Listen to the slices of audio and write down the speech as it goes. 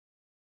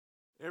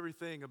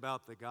Everything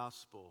about the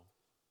gospel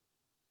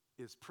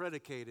is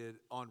predicated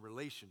on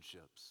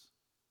relationships.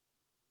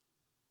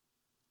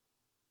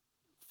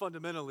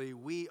 Fundamentally,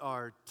 we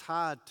are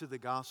tied to the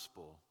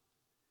gospel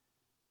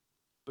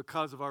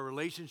because of our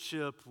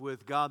relationship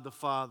with God the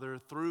Father,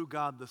 through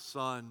God the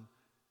Son,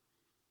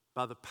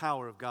 by the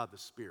power of God the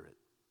Spirit.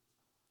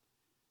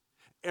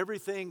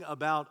 Everything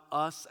about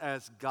us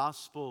as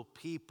gospel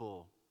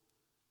people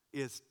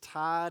is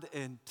tied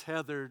and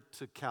tethered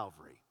to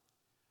Calvary.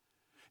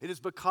 It is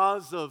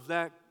because of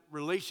that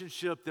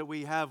relationship that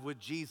we have with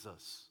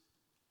Jesus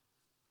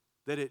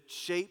that it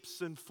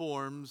shapes and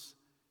forms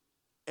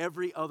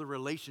every other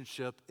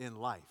relationship in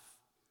life.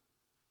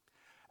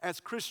 As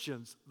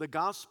Christians, the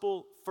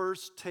gospel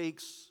first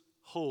takes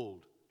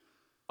hold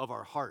of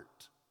our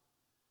heart.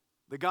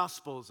 The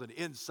gospel is an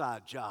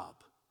inside job.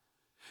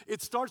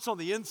 It starts on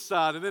the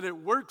inside and then it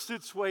works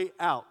its way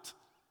out.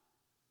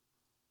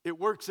 It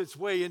works its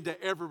way into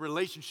every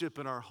relationship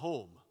in our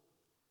home,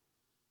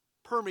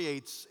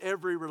 permeates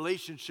every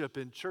relationship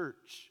in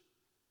church,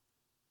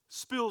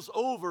 spills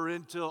over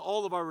into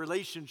all of our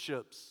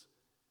relationships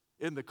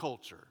in the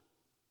culture.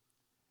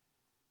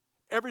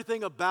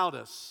 Everything about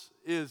us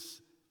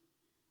is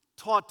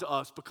taught to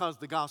us because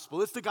of the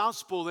gospel. It's the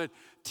gospel that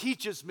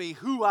teaches me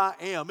who I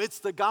am. It's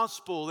the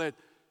gospel that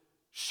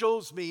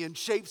shows me and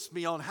shapes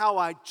me on how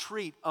I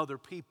treat other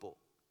people.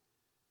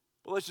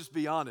 But let's just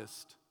be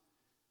honest.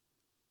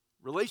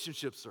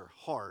 Relationships are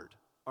hard,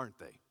 aren't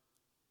they?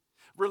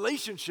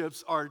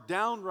 Relationships are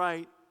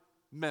downright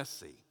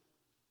messy.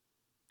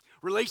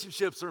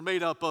 Relationships are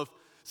made up of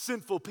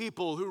sinful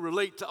people who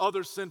relate to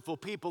other sinful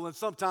people, and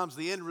sometimes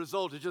the end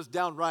result is just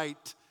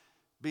downright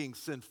being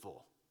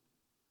sinful.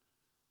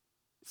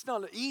 It's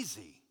not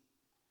easy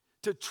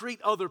to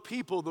treat other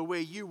people the way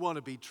you want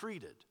to be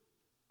treated.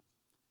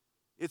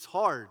 It's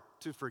hard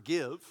to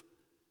forgive.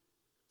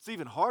 It's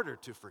even harder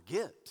to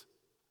forget.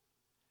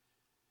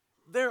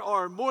 There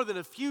are more than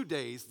a few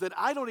days that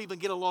I don't even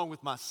get along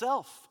with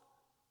myself,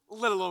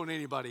 let alone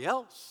anybody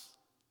else.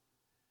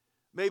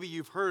 Maybe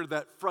you've heard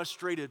that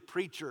frustrated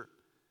preacher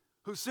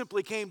who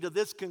simply came to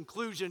this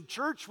conclusion: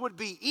 church would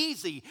be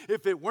easy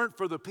if it weren't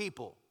for the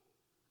people.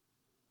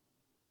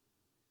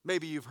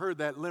 Maybe you've heard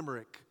that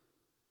limerick: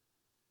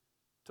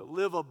 to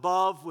live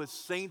above with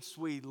saints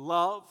we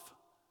love,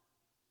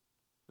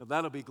 now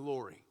that'll be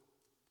glory.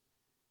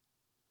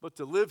 But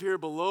to live here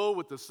below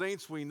with the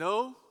saints we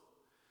know,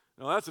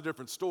 now that's a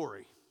different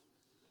story.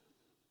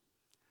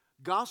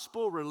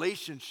 Gospel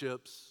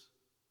relationships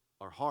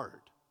are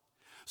hard.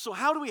 So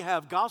how do we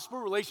have gospel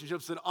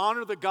relationships that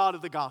honor the God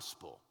of the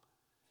gospel?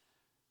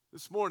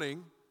 This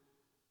morning,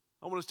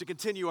 I want us to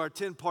continue our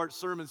 10-part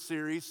sermon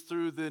series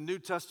through the New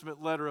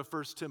Testament letter of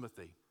 1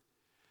 Timothy.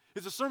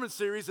 It's a sermon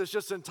series that's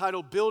just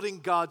entitled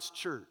Building God's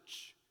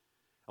Church.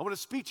 I want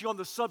to speak to you on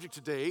the subject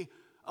today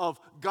of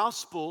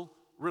gospel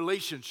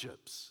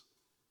relationships.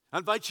 I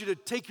invite you to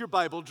take your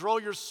Bible, draw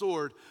your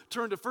sword,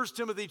 turn to 1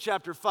 Timothy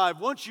chapter 5.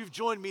 Once you've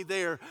joined me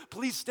there,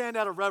 please stand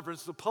out of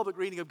reverence to the public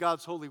reading of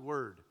God's holy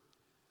word.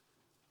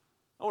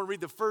 I want to read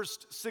the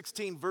first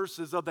 16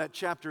 verses of that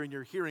chapter in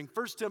your hearing.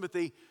 1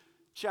 Timothy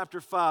chapter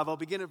 5, I'll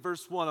begin at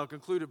verse 1, I'll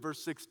conclude at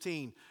verse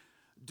 16.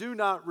 Do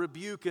not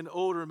rebuke an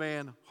older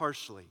man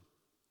harshly,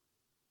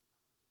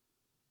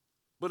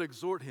 but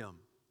exhort him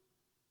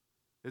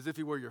as if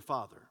he were your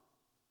father.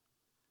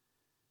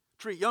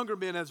 Treat younger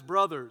men as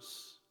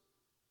brothers,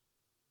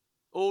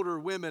 older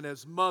women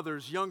as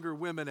mothers, younger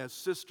women as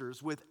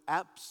sisters, with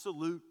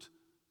absolute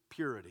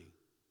purity.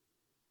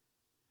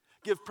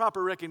 Give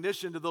proper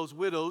recognition to those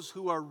widows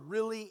who are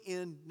really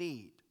in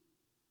need.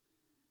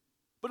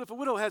 But if a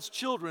widow has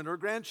children or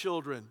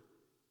grandchildren,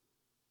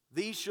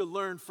 these should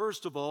learn,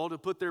 first of all, to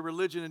put their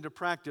religion into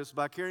practice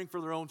by caring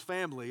for their own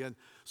family and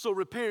so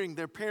repairing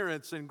their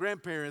parents and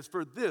grandparents,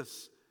 for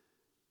this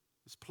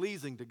is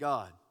pleasing to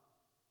God.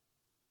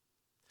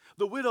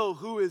 The widow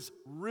who is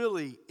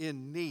really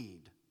in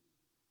need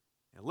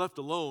and left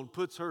alone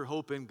puts her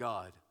hope in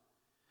God,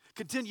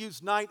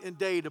 continues night and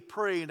day to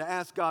pray and to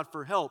ask God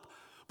for help.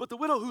 But the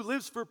widow who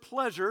lives for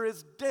pleasure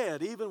is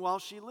dead even while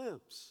she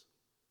lives.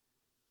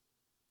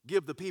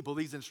 Give the people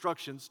these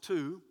instructions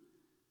too,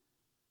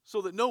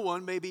 so that no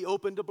one may be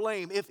open to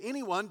blame. If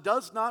anyone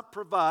does not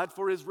provide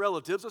for his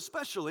relatives,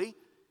 especially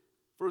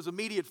for his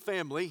immediate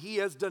family, he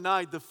has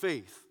denied the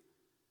faith.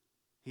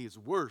 He is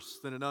worse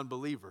than an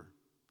unbeliever.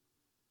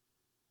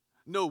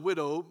 No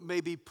widow may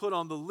be put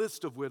on the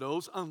list of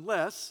widows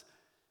unless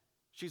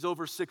she's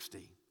over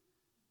 60,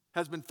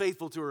 has been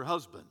faithful to her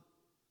husband,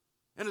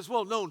 and is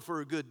well known for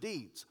her good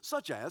deeds,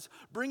 such as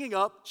bringing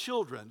up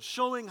children,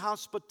 showing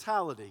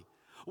hospitality,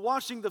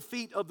 washing the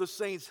feet of the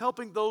saints,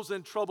 helping those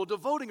in trouble,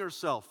 devoting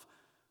herself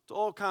to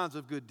all kinds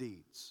of good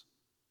deeds.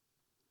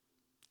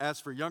 As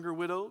for younger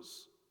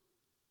widows,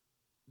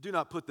 do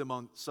not put them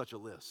on such a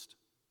list.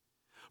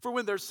 For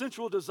when their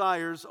sensual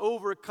desires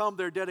overcome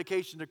their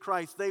dedication to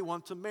Christ, they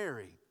want to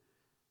marry.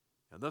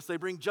 And thus they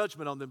bring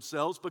judgment on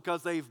themselves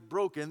because they've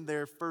broken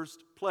their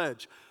first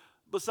pledge.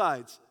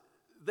 Besides,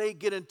 they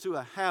get into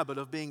a habit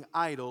of being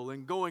idle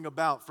and going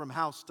about from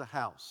house to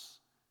house.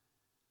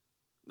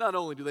 Not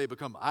only do they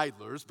become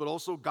idlers, but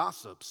also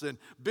gossips and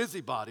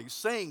busybodies,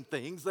 saying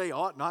things they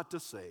ought not to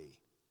say.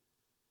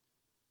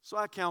 So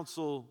I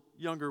counsel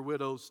younger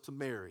widows to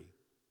marry,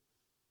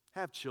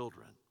 have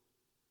children,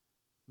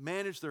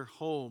 manage their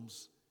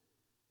homes,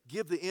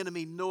 give the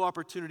enemy no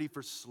opportunity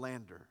for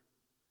slander.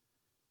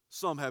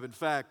 Some have, in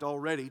fact,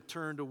 already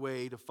turned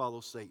away to follow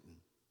Satan.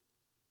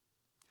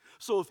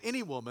 So if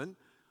any woman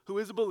who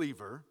is a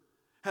believer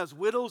has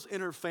widows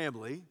in her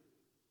family,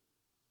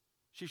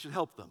 she should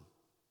help them.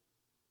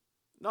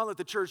 Not let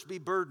the church be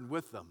burdened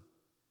with them,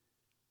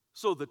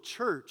 so the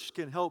church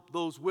can help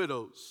those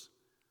widows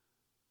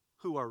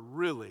who are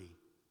really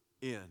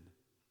in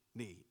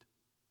need.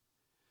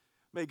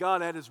 May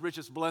God add His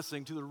richest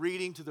blessing to the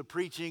reading, to the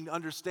preaching,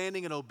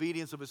 understanding, and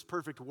obedience of His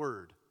perfect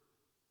word.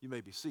 You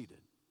may be seated.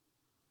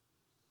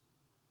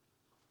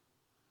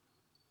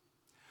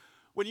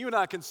 When you and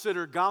I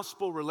consider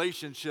gospel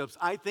relationships,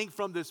 I think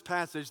from this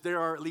passage there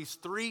are at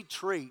least three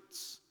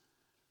traits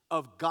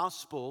of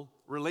gospel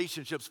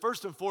relationships.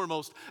 First and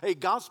foremost, a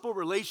gospel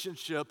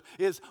relationship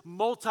is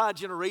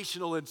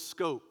multi-generational in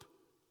scope.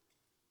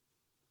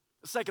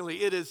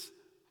 Secondly, it is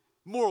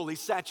morally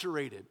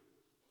saturated.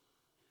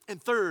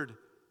 And third,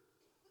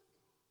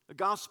 a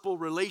gospel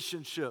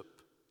relationship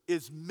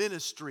is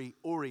ministry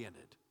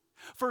oriented.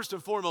 First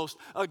and foremost,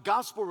 a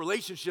gospel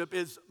relationship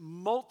is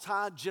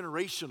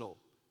multi-generational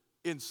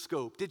in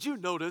scope. Did you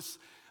notice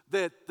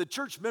that the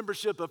church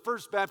membership of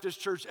First Baptist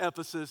Church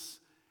Ephesus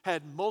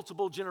had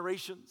multiple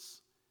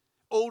generations?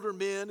 Older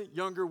men,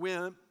 younger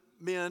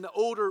men,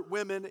 older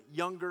women,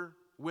 younger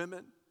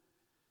women.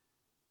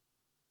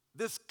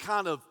 This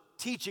kind of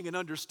teaching and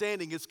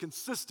understanding is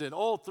consistent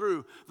all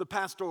through the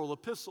pastoral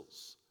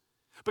epistles.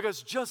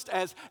 Because just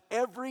as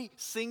every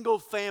single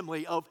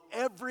family of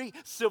every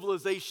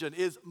civilization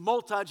is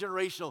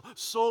multi-generational,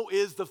 so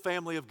is the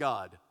family of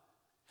God.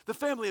 The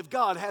family of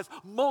God has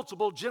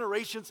multiple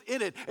generations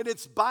in it, and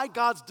it's by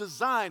God's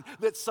design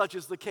that such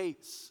is the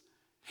case.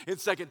 In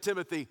 2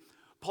 Timothy,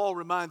 Paul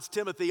reminds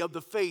Timothy of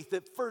the faith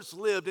that first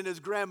lived in his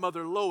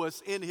grandmother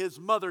Lois, in his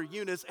mother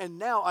Eunice, and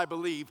now, I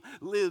believe,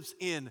 lives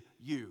in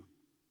you.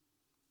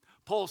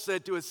 Paul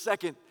said to his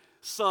second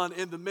son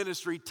in the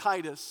ministry,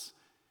 Titus,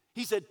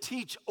 he said,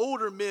 teach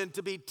older men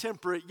to be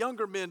temperate,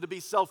 younger men to be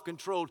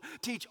self-controlled.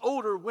 Teach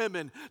older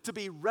women to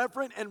be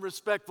reverent and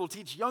respectful.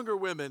 Teach younger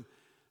women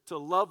to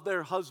love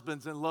their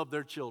husbands and love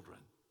their children.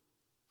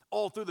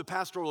 All through the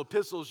pastoral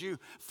epistles, you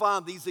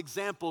find these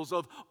examples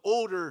of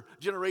older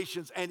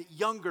generations and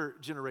younger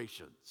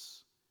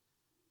generations.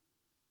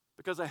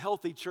 Because a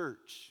healthy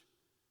church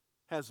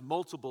has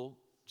multiple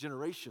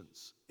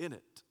generations in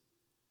it.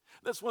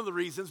 That's one of the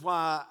reasons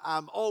why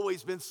I've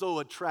always been so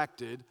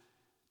attracted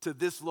to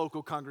this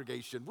local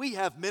congregation. We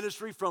have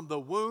ministry from the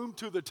womb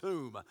to the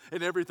tomb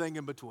and everything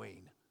in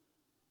between.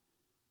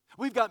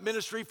 We've got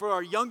ministry for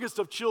our youngest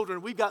of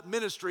children. We've got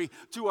ministry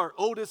to our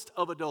oldest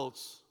of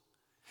adults.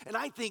 And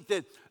I think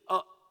that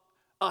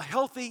a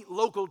healthy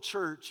local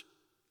church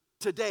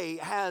today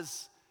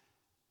has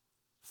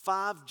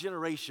 5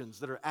 generations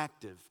that are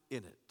active in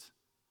it.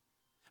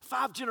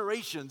 5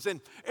 generations,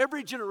 and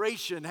every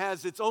generation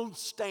has its own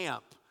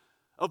stamp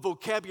of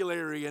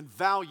vocabulary and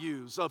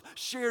values, of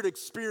shared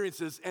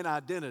experiences and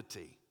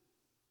identity.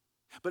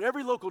 But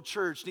every local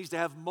church needs to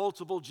have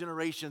multiple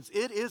generations.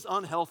 It is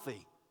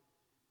unhealthy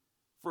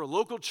for a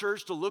local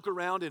church to look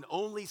around and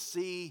only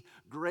see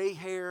gray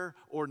hair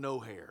or no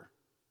hair.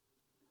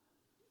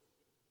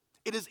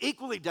 It is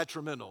equally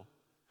detrimental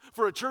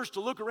for a church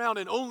to look around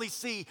and only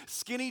see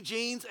skinny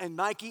jeans and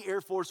Nike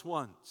Air Force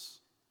Ones.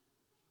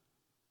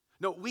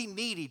 No, we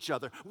need each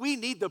other. We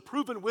need the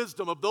proven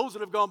wisdom of those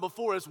that have gone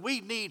before us.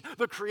 We need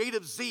the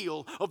creative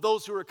zeal of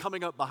those who are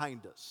coming up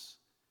behind us.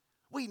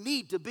 We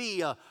need to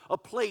be a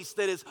place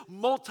that is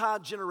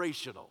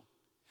multi-generational,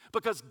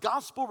 because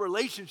gospel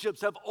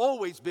relationships have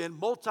always been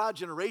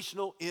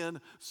multi-generational in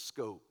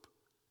scope.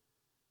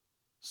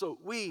 So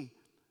we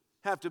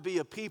have to be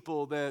a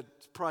people that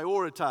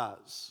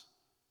prioritize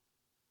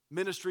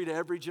ministry to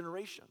every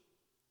generation.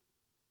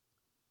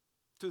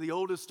 To the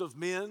oldest of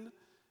men,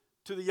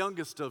 to the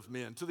youngest of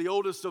men, to the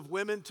oldest of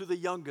women, to the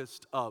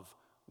youngest of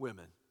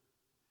women.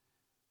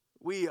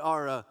 We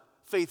are a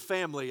faith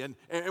family, and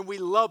we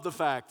love the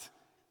fact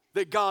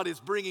that God is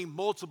bringing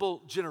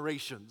multiple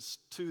generations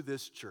to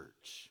this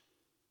church.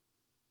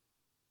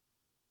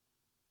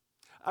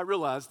 I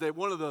realize that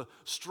one of the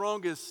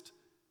strongest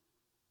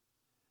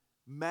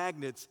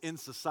magnets in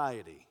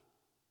society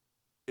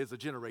is a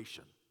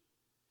generation.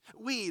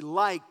 We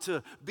like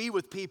to be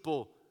with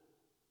people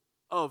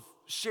of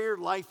shared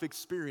life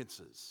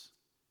experiences.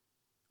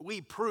 We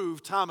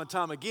prove time and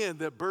time again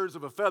that birds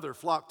of a feather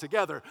flock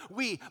together.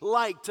 We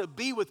like to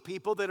be with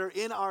people that are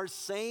in our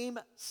same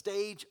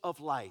stage of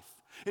life.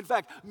 In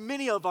fact,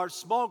 many of our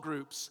small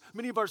groups,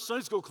 many of our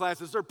Sunday school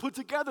classes are put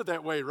together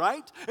that way,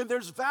 right? And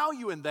there's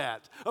value in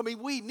that. I mean,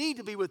 we need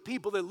to be with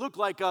people that look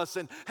like us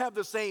and have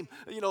the same,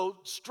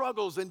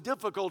 struggles and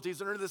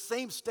difficulties and are in the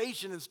same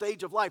station and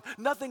stage of life.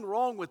 Nothing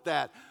wrong with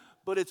that.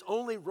 But it's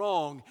only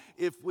wrong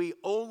if we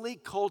only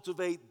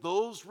cultivate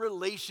those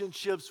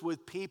relationships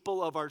with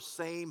people of our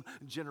same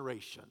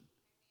generation.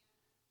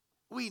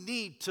 We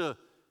need to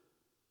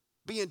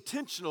be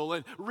intentional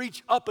and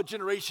reach up a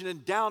generation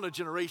and down a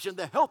generation.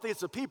 The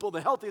healthiest of people,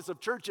 the healthiest of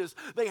churches,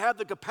 they have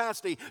the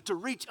capacity to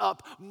reach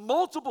up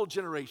multiple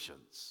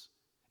generations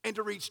and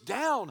to reach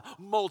down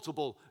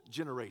multiple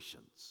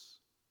generations.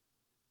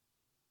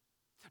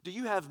 Do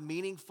you have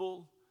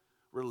meaningful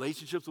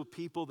relationships with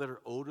people that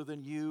are older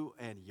than you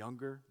and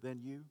younger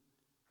than you?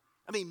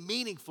 I mean,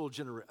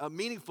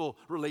 meaningful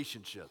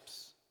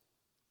relationships.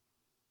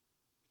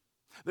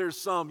 There's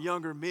some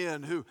younger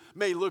men who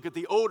may look at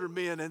the older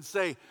men and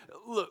say,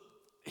 look,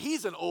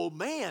 he's an old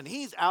man.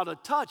 He's out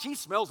of touch. He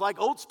smells like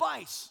Old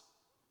Spice.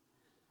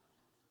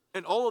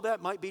 And all of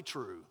that might be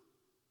true.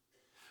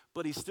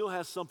 But he still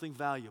has something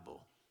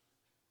valuable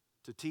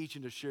to teach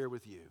and to share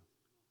with you.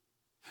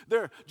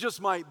 There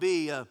just might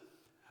be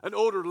an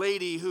older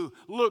lady who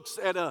looks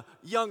at a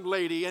young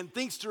lady and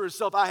thinks to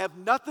herself, I have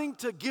nothing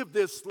to give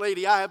this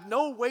lady. I have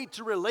no way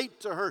to relate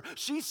to her.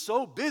 She's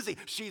so busy.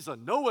 She's a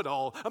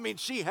know-it-all. I mean,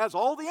 she has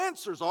all the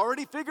answers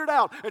already figured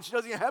out, and she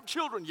doesn't even have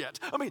children yet.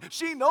 I mean,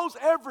 she knows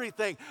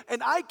everything,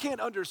 and I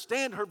can't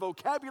understand her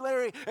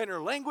vocabulary and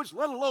her language,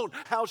 let alone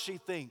how she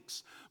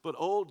thinks. But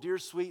oh, dear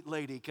sweet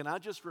lady, can I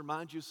just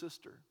remind you,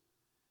 sister,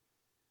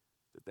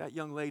 that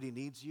young lady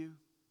needs you?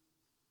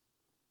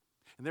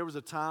 And there was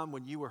a time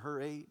when you were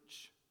her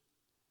age,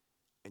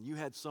 and you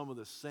had some of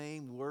the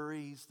same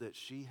worries that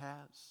she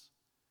has.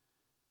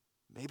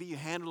 Maybe you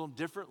handle them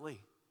differently.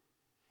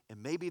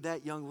 And maybe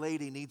that young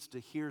lady needs to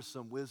hear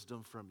some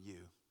wisdom from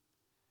you.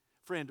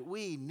 Friend,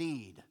 we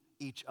need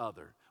each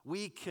other.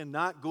 We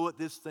cannot go at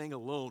this thing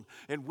alone.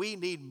 And we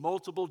need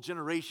multiple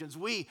generations.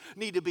 We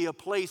need to be a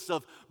place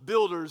of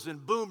builders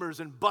and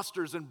boomers and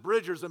busters and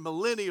bridgers and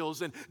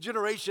millennials and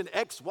generation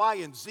X, Y,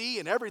 and Z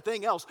and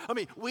everything else. I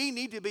mean, we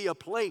need to be a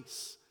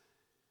place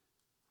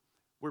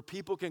where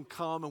people can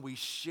come and we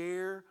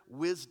share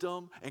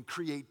wisdom and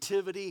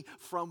creativity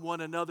from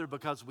one another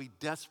because we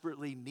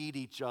desperately need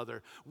each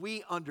other.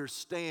 We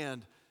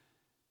understand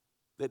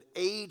that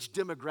age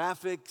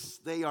demographics,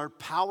 they are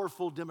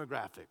powerful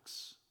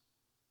demographics.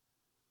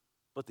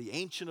 But the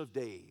Ancient of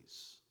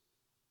Days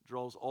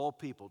draws all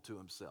people to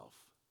himself,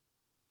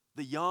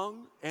 the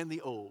young and the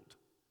old.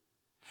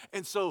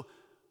 And so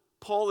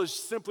Paul is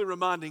simply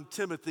reminding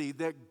Timothy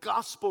that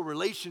gospel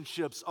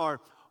relationships are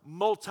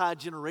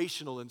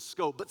multi-generational in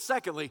scope. But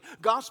secondly,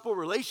 gospel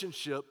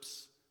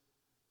relationships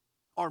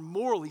are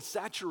morally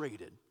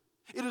saturated.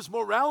 It is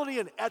morality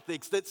and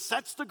ethics that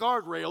sets the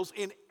guardrails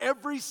in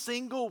every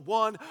single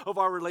one of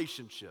our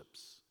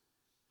relationships.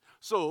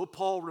 So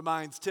Paul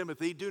reminds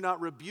Timothy, do not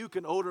rebuke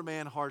an older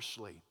man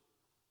harshly.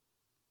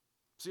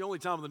 It's the only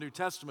time in the New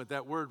Testament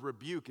that word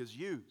rebuke is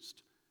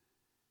used.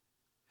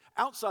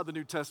 Outside the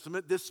New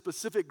Testament, this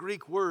specific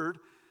Greek word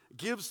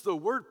gives the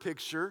word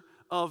picture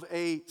of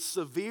a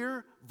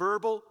severe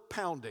verbal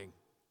pounding.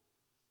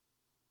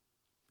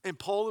 And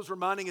Paul is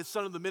reminding his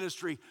son of the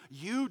ministry,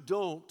 you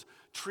don't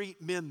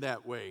treat men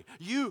that way.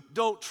 You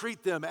don't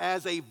treat them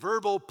as a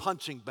verbal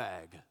punching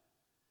bag.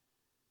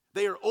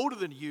 They are older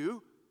than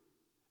you.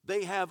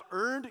 They have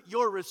earned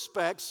your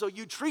respect, so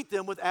you treat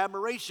them with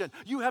admiration.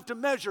 You have to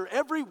measure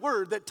every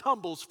word that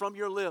tumbles from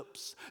your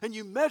lips, and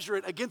you measure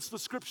it against the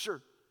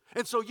Scripture.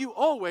 And so you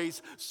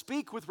always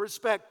speak with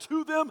respect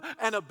to them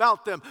and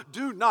about them.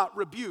 Do not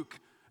rebuke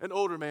an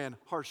older man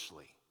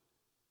harshly,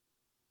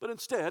 but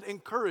instead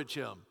encourage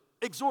him,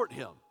 exhort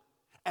him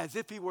as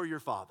if he were your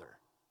father.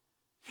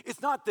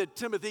 It's not that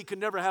Timothy could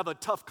never have a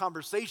tough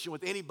conversation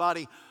with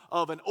anybody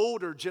of an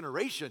older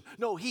generation.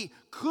 No, he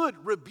could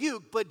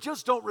rebuke, but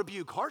just don't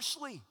rebuke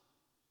harshly.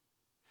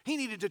 He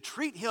needed to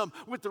treat him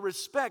with the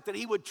respect that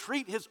he would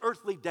treat his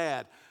earthly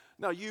dad.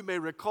 Now, you may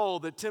recall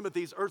that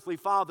Timothy's earthly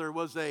father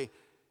was a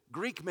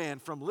Greek man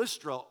from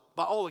Lystra.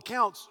 By all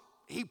accounts,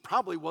 he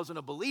probably wasn't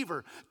a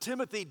believer.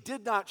 Timothy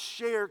did not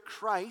share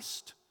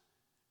Christ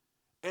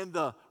and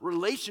the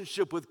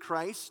relationship with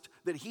Christ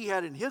that he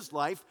had in his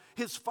life.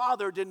 His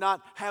father did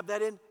not have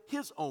that in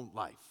his own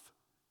life.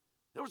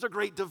 There was a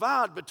great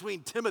divide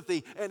between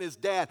Timothy and his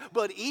dad,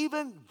 but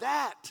even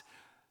that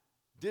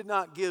did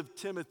not give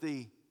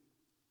Timothy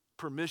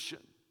permission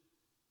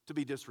to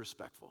be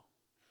disrespectful.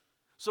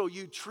 So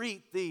you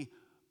treat the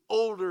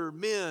older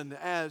men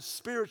as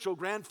spiritual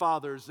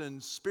grandfathers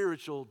and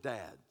spiritual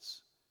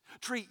dads.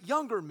 Treat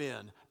younger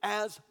men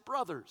as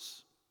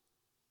brothers.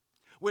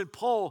 When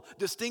Paul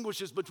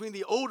distinguishes between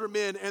the older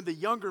men and the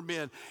younger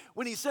men,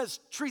 when he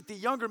says treat the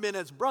younger men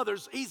as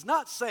brothers, he's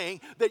not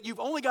saying that you've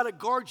only got to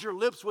guard your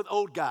lips with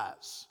old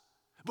guys.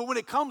 But when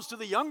it comes to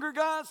the younger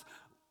guys,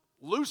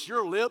 loose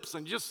your lips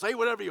and just say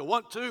whatever you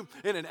want to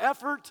in an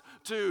effort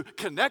to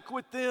connect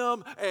with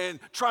them and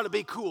try to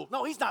be cool.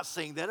 No, he's not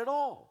saying that at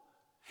all.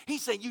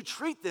 He's saying you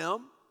treat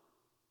them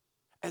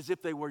as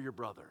if they were your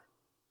brother.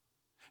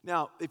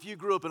 Now, if you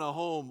grew up in a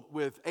home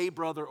with a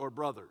brother or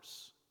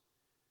brothers,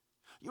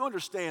 you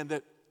understand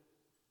that,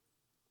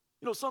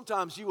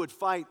 sometimes you would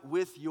fight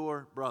with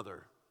your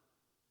brother.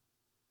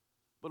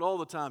 but all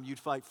the time you'd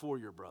fight for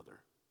your brother.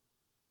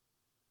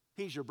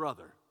 He's your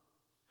brother.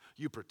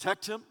 You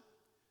protect him,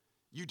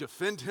 you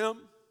defend him,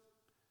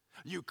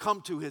 you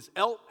come to his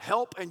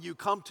help, and you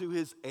come to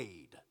his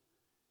aid.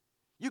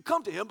 You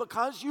come to him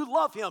because you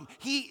love him.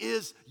 He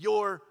is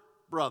your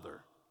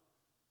brother.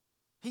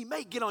 He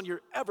may get on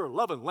your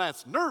ever-loving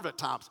last nerve at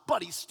times,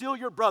 but he's still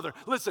your brother.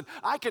 Listen,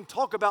 I can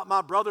talk about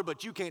my brother,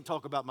 but you can't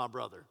talk about my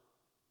brother.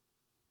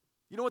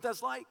 You know what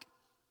that's like?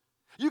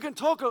 I can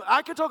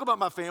talk about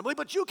my family,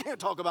 but you can't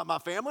talk about my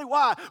family.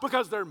 Why?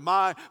 Because they're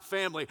my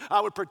family. I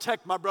would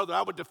protect my brother.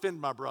 I would defend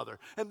my brother.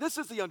 And this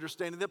is the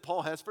understanding that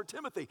Paul has for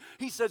Timothy.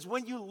 He says,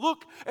 when you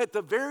look at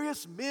the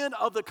various men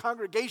of the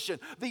congregation,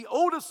 the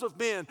oldest of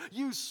men,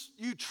 you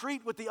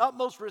treat with the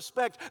utmost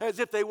respect as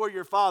if they were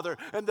your father.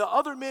 And the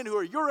other men who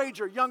are your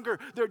age or younger,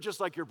 they're just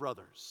like your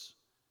brothers.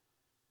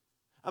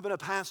 I've been a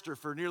pastor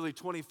for nearly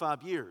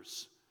 25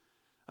 years.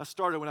 I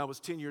started when I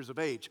was 10 years of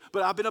age,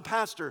 but I've been a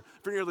pastor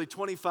for nearly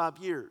 25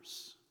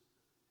 years.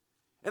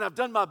 And I've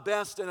done my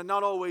best, and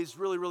not always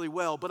really, really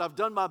well, but I've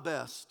done my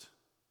best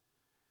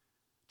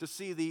to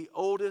see the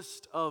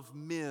oldest of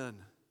men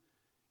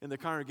in the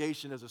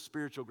congregation as a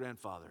spiritual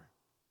grandfather.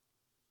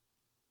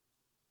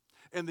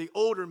 And the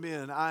older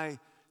men, I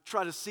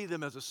try to see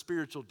them as a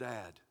spiritual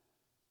dad.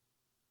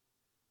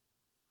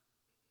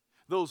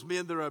 Those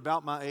men that are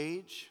about my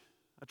age,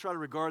 I try to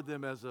regard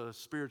them as a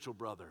spiritual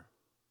brother.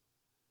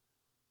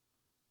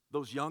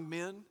 Those young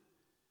men,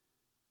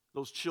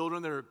 those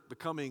children that are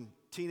becoming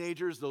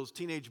teenagers, those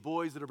teenage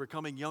boys that are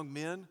becoming young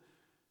men,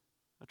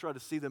 I try to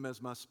see them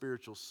as my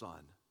spiritual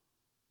son.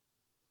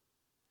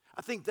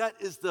 I think that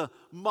is the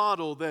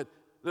model that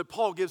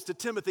Paul gives to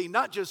Timothy,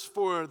 not just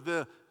for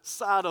the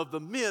side of the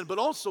men, but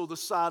also the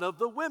side of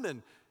the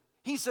women.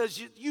 He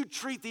says you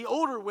treat the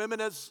older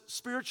women as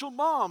spiritual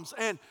moms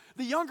and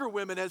the younger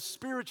women as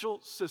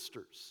spiritual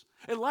sisters.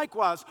 And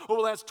likewise, over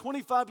the last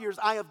 25 years,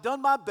 I have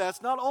done my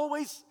best, not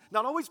always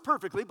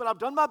perfectly, but I've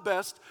done my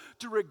best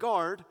to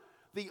regard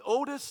the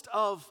oldest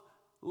of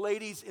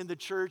ladies in the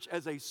church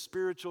as a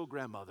spiritual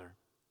grandmother.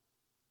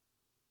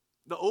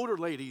 The older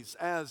ladies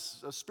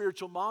as a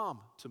spiritual mom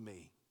to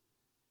me.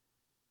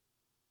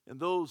 And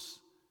those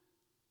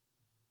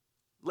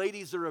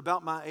ladies that are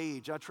about my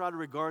age, I try to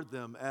regard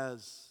them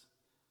as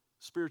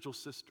spiritual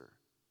sister.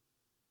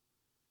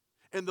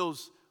 And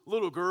those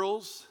little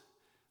girls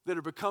that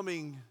are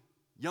becoming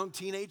young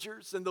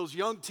teenagers, and those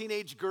young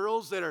teenage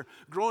girls that are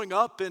growing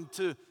up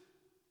into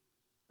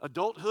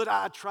adulthood,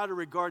 I try to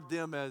regard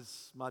them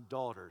as my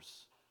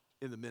daughters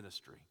in the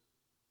ministry.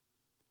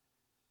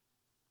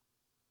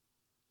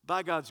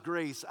 By God's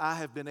grace, I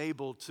have been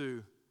able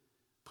to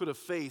put a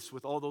face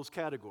with all those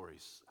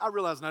categories. I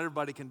realize not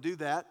everybody can do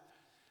that.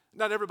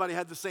 Not everybody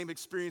had the same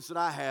experience that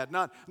I had.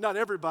 Not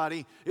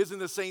everybody is in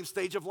the same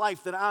stage of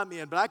life that I'm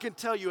in. But I can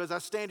tell you as I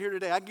stand here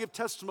today, I can give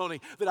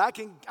testimony that I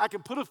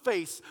can put a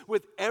face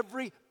with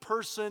every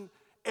person,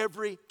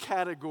 every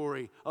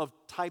category of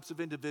types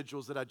of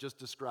individuals that I just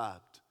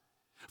described.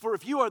 For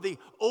if you are the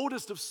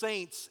oldest of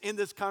saints in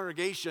this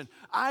congregation,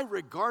 I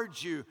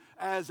regard you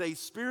as a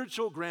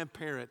spiritual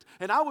grandparent.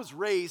 And I was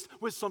raised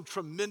with some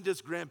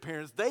tremendous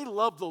grandparents. They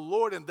loved the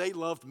Lord and they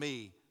loved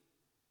me.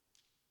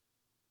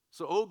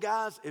 So, old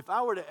guys, if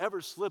I were to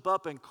ever slip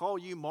up and call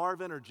you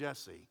Marvin or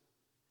Jesse,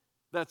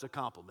 that's a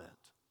compliment.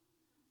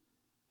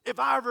 If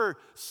I ever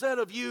said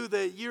of you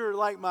that you're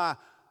like my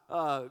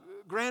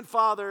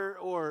grandfather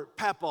or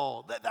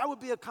papaw, that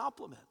would be a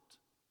compliment.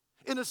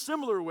 In a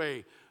similar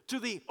way, to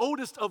the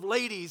oldest of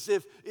ladies,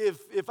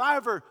 if I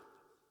ever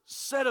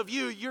said of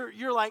you,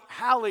 you're like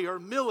Hallie or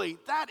Millie,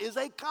 that is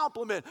a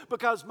compliment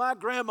because my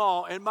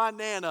grandma and my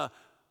Nana,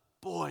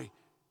 boy,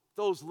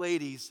 those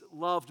ladies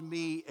loved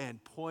me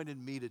and pointed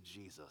me to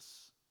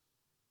Jesus.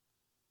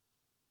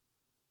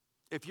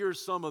 If you're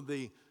some of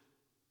the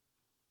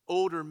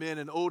older men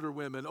and older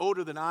women,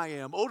 older than I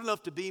am, old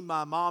enough to be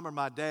my mom or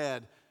my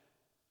dad,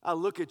 I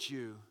look at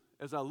you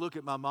as I look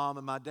at my mom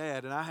and my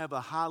dad, and I have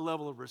a high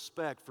level of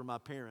respect for my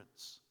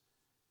parents.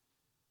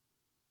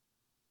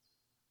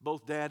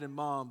 Both dad and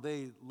mom,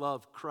 they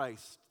love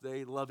Christ.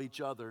 They love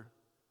each other.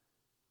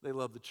 They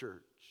love the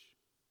church.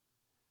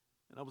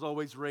 And I was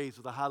always raised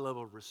with a high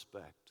level of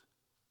respect.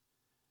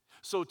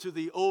 So to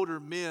the older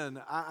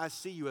men, I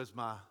see you as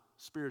my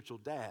spiritual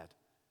dad.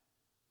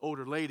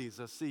 Older ladies,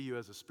 I see you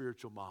as a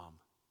spiritual mom.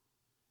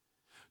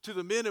 To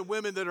the men and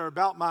women that are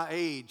about my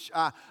age,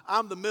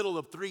 I'm the middle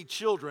of 3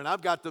 children.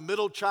 I've got the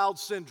middle child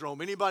syndrome.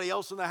 Anybody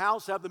else in the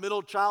house have the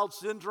middle child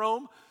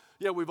syndrome?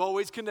 Yeah, we've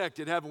always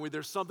connected, haven't we?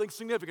 There's something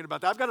significant about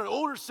that. I've got an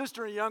older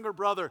sister and a younger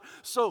brother.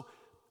 So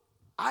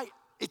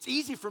it's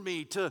easy for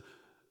me to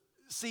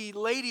see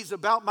ladies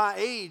about my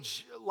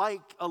age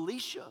like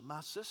Alicia,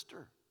 my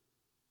sister.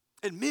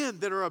 And men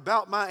that are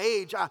about my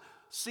age, I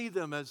see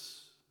them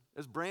as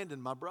Brandon,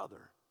 my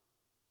brother.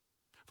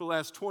 For the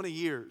last 20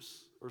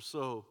 years or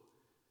so,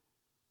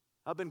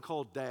 I've been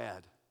called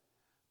dad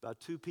by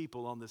 2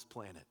 people on this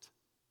planet.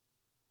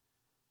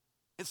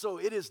 And so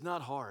it is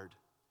not hard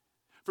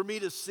for me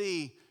to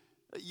see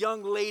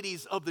young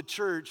ladies of the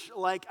church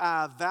like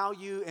I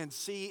value and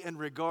see and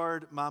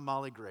regard my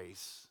Molly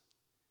Grace.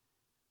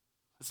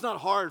 It's not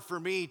hard for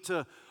me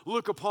to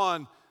look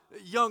upon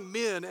young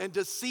men and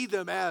to see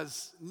them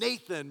as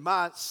Nathan,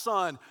 my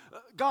son.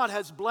 God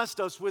has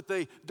blessed us with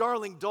a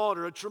darling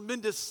daughter, a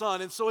tremendous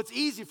son, and so it's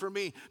easy for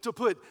me to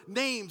put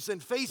names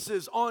and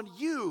faces on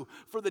you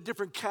for the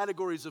different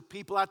categories of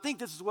people. I think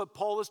this is what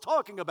Paul is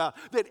talking about,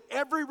 that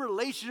every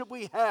relationship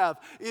we have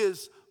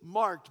is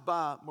marked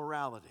by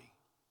morality.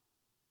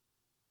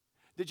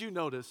 Did you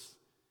notice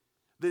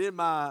that in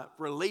my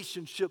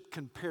relationship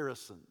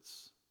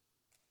comparisons,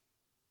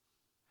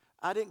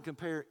 I didn't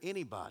compare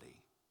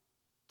anybody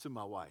to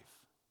my wife?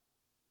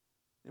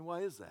 And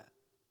why is that?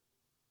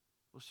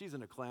 Well, she's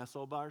in a class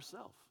all by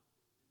herself.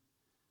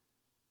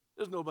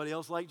 There's nobody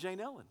else like Jane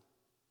Ellen.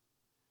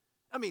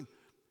 I mean,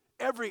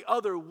 every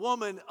other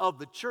woman of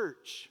the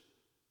church,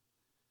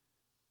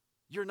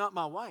 you're not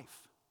my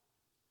wife.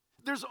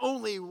 There's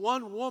only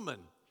one woman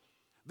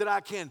that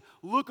I can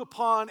look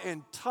upon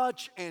and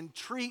touch and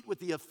treat with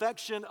the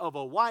affection of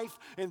a wife,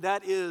 and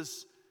that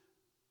is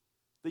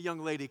the young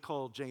lady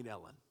called Jane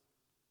Ellen.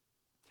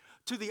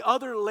 To the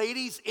other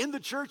ladies in the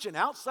church and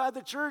outside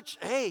the church,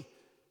 hey,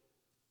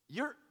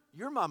 you're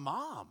my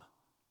mom.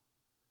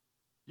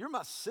 You're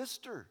my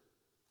sister.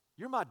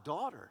 You're my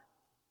daughter.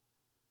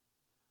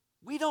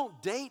 We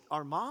don't date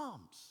our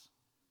moms.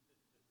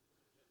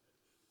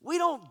 We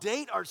don't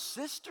date our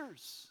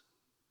sisters.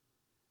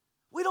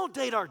 We don't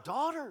date our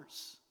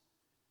daughters.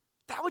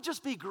 That would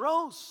just be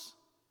gross.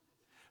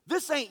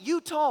 This ain't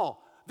Utah.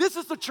 This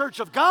is the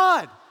church of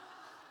God.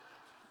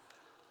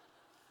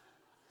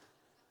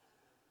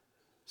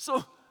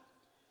 So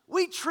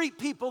we treat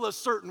people a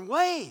certain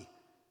way,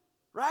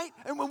 right?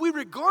 And when we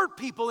regard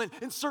people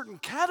in certain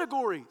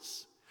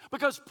categories,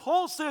 because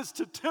Paul says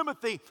to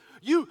Timothy,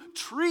 you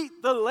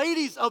treat the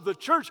ladies of the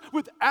church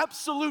with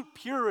absolute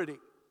purity.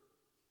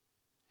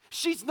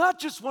 She's not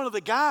just one of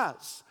the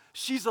guys.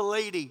 She's a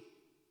lady.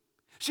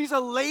 She's a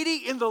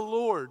lady in the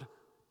Lord.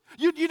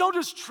 You don't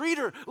just treat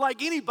her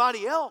like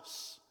anybody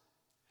else.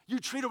 You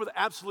treat her with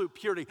absolute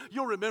purity.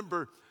 You'll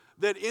remember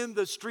that in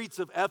the streets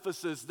of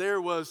Ephesus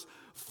there was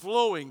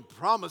flowing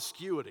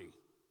promiscuity,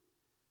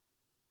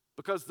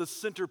 because the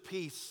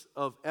centerpiece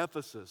of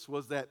Ephesus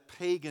was that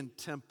pagan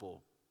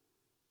temple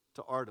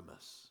to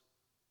Artemis,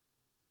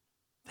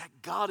 that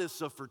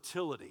goddess of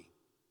fertility.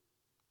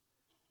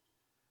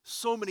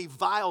 So many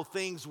vile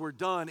things were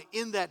done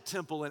in that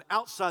temple and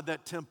outside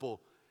that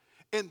temple.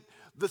 In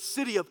the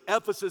city of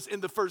Ephesus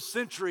in the first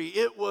century,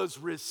 it was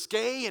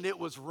risque and it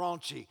was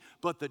raunchy,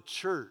 but the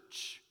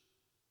church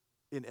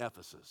in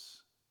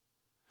Ephesus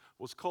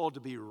was called to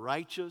be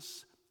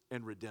righteous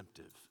and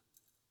redemptive.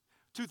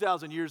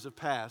 2,000 years have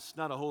passed,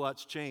 not a whole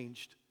lot's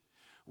changed.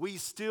 We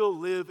still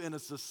live in a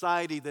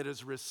society that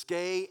is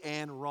risque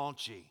and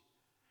raunchy,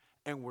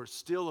 and we're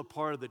still a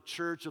part of the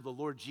church of the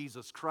Lord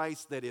Jesus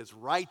Christ that is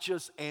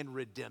righteous and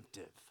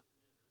redemptive.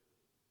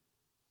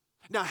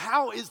 Now,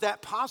 how is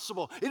that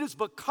possible? It is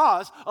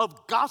because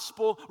of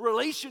gospel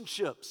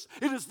relationships.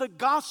 It is the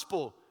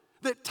gospel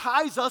that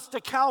ties us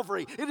to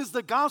Calvary. It is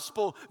the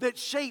gospel that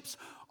shapes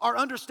our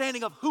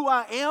understanding of who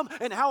I am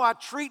and how I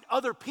treat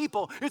other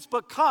people. It's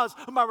because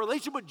of my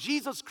relationship with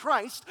Jesus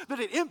Christ that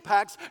it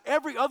impacts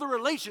every other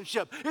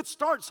relationship. It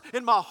starts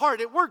in my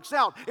heart. It works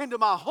out into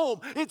my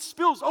home. It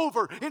spills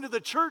over into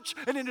the church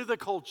and into the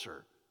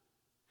culture.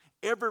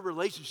 Every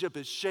relationship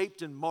is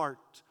shaped and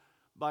marked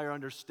by our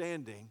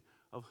understanding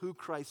of who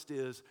Christ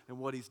is and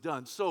what He's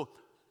done. So,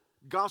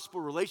 gospel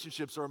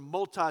relationships are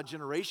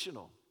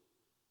multi-generational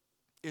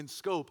in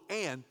scope,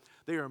 and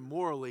they are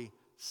morally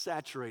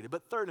saturated.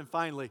 But third and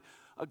finally,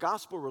 a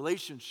gospel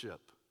relationship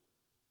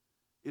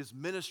is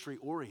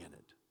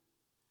ministry-oriented.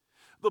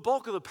 The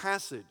bulk of the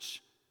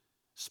passage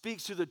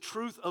speaks to the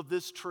truth of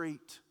this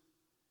trait.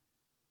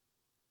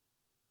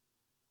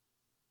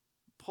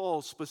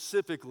 Paul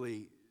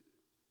specifically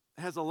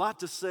has a lot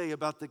to say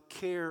about the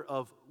care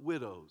of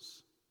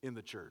widows in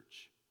the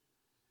church.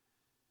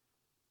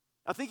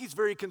 I think he's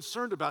very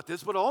concerned about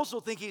this, but I also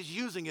think he's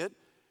using it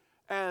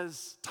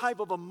as type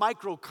of a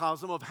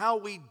microcosm of how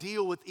we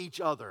deal with each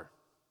other.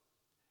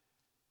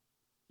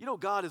 You know,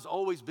 God has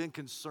always been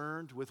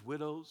concerned with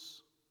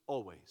widows,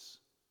 always.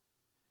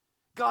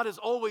 God has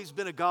always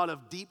been a God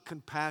of deep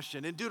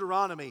compassion. In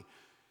Deuteronomy,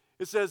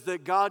 it says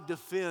that God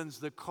defends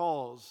the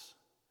cause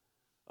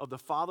of the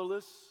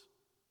fatherless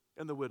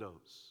and the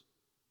widows.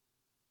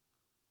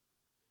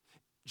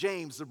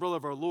 James, the brother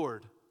of our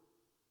Lord,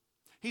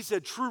 he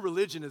said, true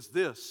religion is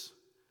this: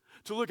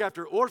 to look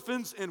after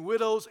orphans and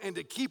widows and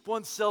to keep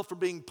oneself from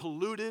being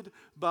polluted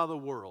by the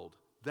world.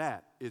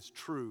 That is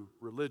true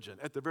religion.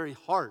 At the very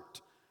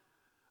heart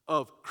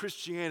of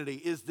Christianity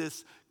is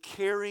this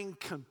caring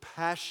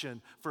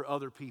compassion for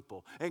other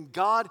people. And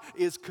God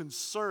is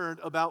concerned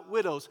about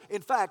widows.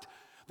 In fact,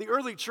 the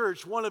early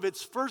church, one of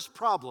its first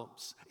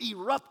problems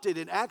erupted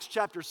in Acts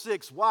chapter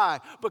 6. Why?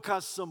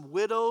 Because some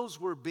widows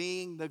were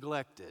being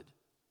neglected.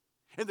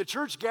 And the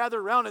church gathered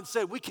around and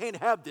said, we can't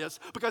have this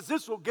because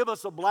this will give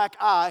us a black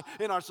eye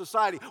in our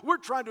society. We're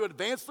trying to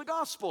advance the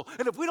gospel.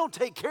 And if we don't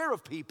take care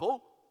of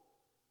people,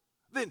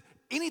 then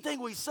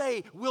anything we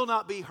say will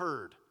not be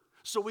heard.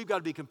 So we've got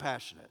to be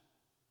compassionate.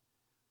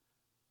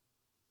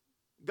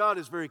 God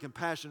is very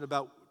compassionate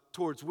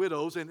towards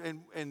widows,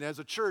 and as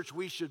a church,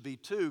 we should be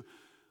too.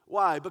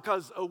 Why?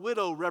 Because a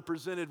widow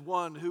represented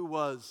one who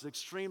was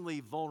extremely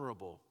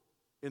vulnerable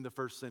in the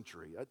first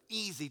century, an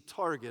easy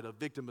target of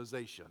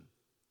victimization.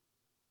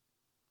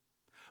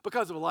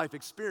 Because of a life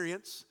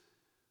experience,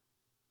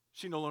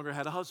 she no longer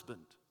had a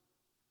husband.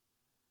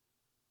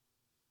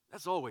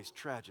 That's always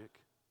tragic.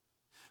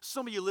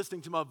 Some of you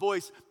listening to my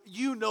voice,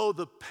 you know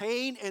the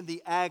pain and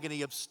the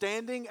agony of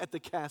standing at the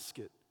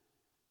casket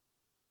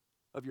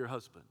of your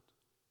husband.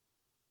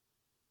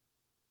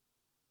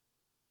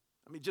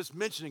 I mean, just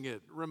mentioning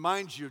it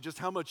reminds you of just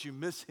how much you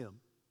miss him.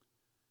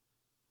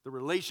 The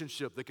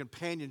relationship, the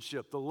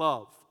companionship, the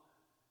love.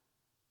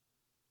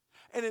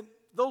 And in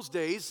those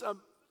days,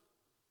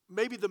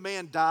 maybe the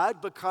man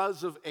died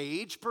because of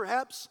age,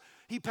 perhaps.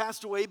 He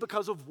passed away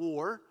because of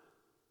war.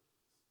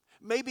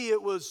 Maybe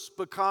it was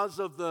because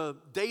of the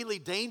daily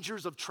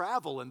dangers of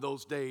travel in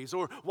those days,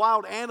 or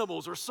wild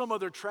animals, or some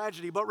other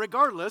tragedy. But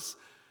regardless,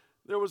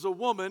 there was a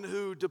woman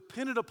who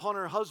depended upon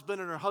her husband,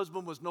 and her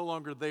husband was no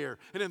longer there.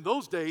 And in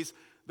those days,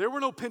 there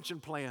were no pension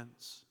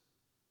plans.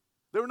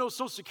 There were no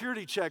Social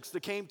Security checks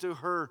that came to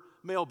her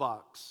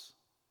mailbox.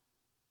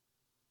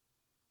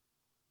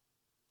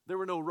 There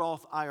were no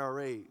Roth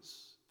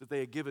IRAs that they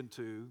had given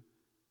to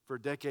for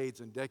decades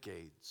and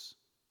decades.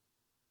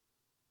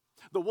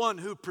 The one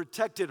who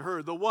protected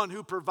her, the one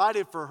who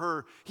provided for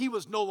her, he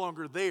was no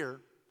longer there.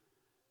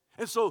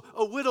 And so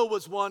a widow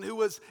was one who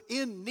was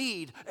in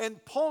need.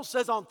 And Paul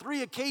says on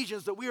 3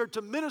 occasions that we are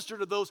to minister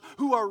to those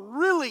who are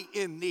really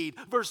in need.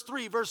 Verse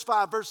 3, verse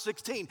 5, verse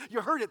 16.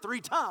 You heard it 3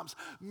 times.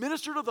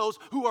 Minister to those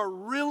who are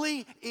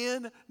really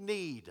in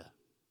need.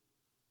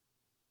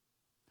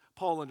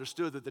 Paul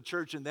understood that the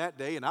church in that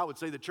day, and I would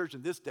say the church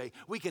in this day,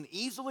 we can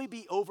easily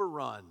be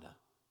overrun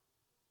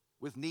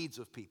with needs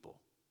of people.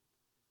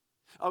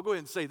 I'll go ahead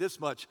and say this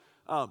much.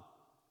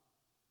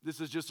 This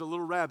is just a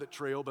little rabbit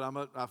trail,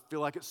 but I feel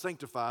like it's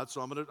sanctified,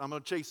 so I'm gonna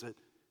chase it.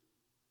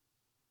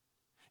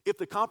 If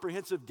the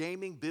comprehensive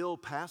gaming bill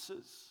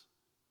passes,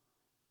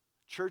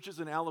 churches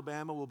in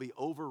Alabama will be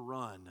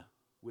overrun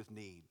with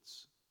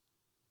needs.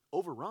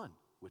 Overrun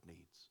with needs.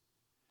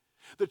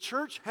 The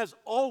church has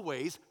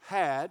always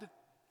had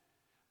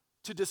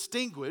to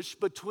distinguish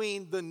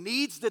between the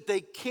needs that they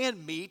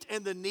can meet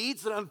and the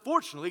needs that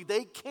unfortunately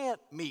they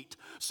can't meet.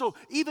 So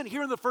even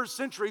here in the first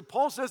century,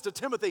 Paul says to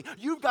Timothy,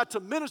 you've got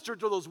to minister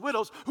to those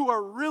widows who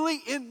are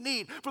really in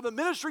need. For the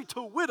ministry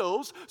to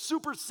widows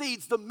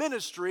supersedes the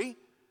ministry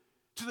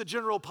to the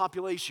general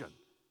population.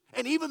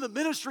 And even the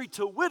ministry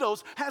to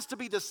widows has to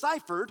be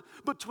deciphered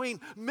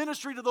between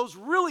ministry to those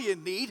really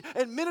in need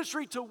and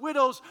ministry to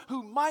widows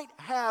who might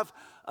have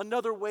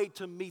another way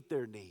to meet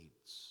their needs.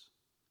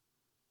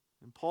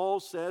 And Paul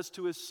says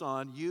to his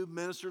son, you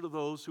minister to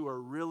those who are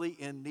really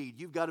in need.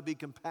 You've got to be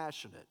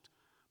compassionate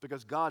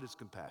because God is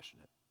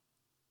compassionate.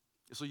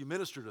 So you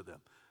minister to them.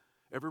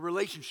 Every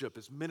relationship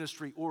is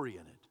ministry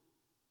oriented.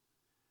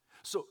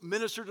 So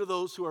minister to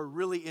those who are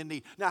really in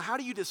need. Now, how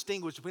do you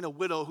distinguish between a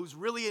widow who's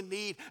really in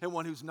need and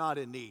one who's not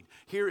in need?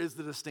 Here is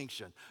the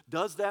distinction.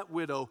 Does that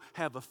widow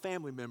have a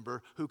family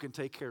member who can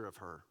take care of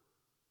her?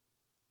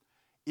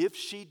 If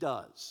she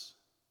does,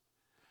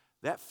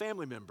 that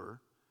family member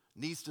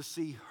needs to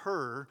see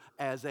her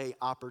as an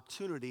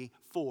opportunity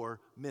for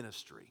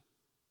ministry.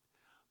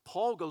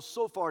 Paul goes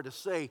so far to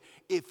say,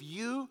 if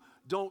you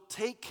don't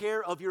take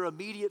care of your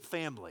immediate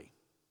family,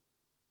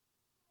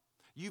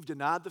 you've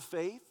denied the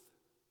faith,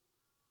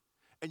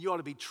 and you ought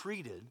to be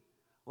treated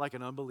like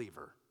an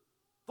unbeliever.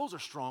 Those are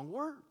strong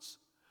words.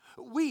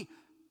 We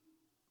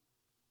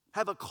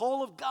have a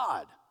call of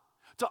God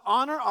to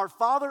honor our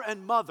father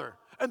and mother,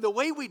 and the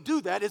way we do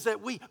that is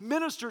that we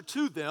minister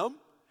to them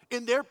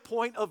in their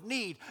point of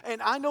need.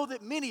 And I know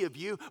that many of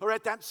you are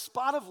at that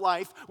spot of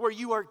life where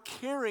you are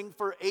caring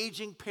for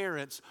aging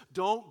parents.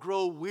 Don't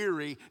grow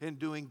weary in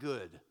doing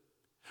good.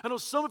 I know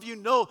some of you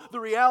know the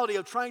reality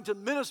of trying to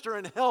minister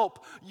and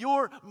help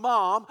your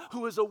mom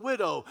who is a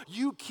widow.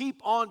 You keep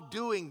on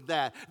doing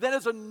that. That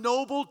is a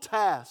noble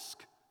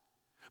task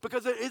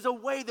because it is a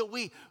way that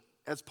we,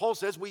 as Paul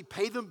says, we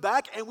pay them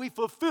back and we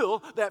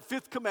fulfill that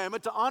 5th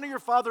commandment to honor your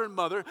father and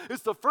mother.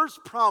 It's the first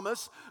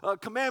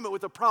commandment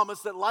with a promise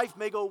that life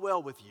may go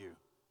well with you.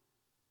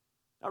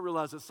 I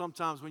realize that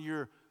sometimes when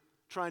you're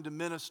trying to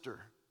minister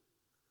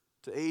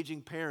to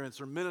aging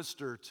parents or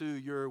minister to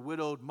your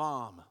widowed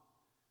mom,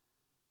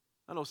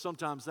 I know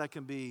sometimes that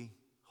can be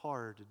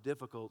hard,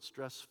 difficult,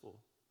 stressful.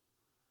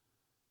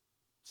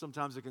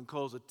 Sometimes it can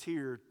cause a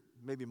tear,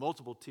 maybe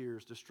multiple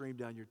tears, to stream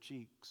down your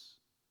cheeks.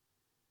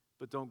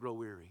 But don't grow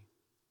weary.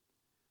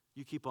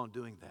 You keep on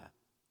doing that.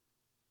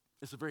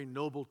 It's a very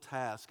noble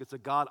task. It's a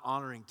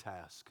God-honoring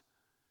task.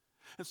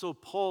 And so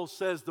Paul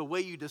says the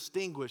way you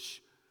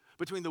distinguish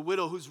between the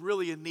widow who's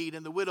really in need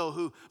and the widow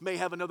who may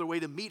have another way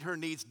to meet her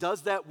needs,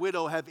 does that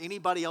widow have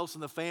anybody else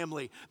in the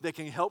family that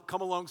can help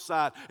come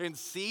alongside and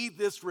see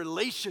this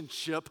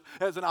relationship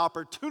as an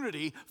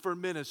opportunity for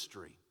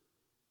ministry?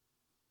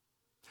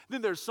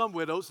 Then there's some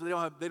widows, they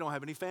don't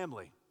have any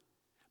family.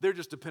 They're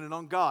just dependent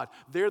on God.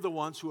 They're the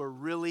ones who are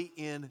really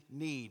in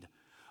need.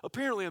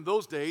 Apparently in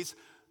those days,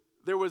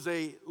 there was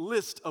a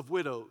list of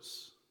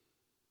widows.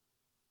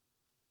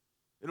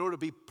 In order to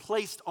be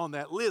placed on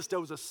that list, that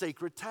was a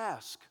sacred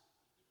task.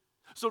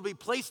 So to be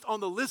placed on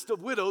the list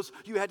of widows,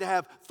 you had to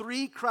have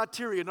 3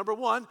 criteria. Number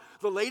 1,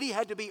 the lady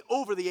had to be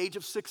over the age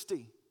of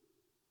 60.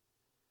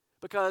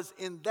 Because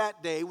in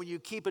that day, when you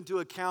keep into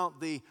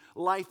account the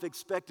life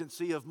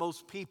expectancy of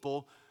most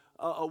people,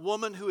 a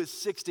woman who is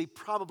 60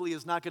 probably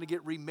is not going to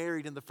get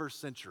remarried in the first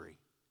century.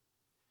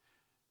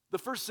 The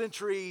first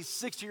century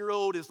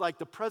 60-year-old is like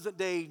the present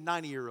day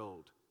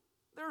 90-year-old.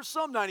 There are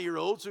some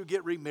 90-year-olds who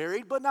get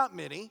remarried, but not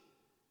many.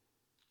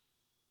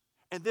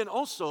 And then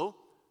also,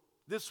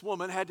 this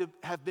woman had to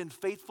have been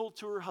faithful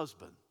to her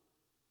husband.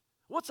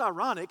 What's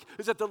ironic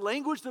is that the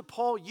language that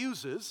Paul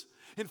uses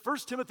in 1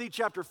 Timothy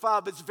chapter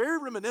 5 is very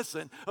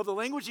reminiscent of the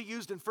language he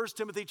used in 1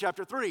 Timothy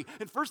chapter 3.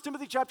 In 1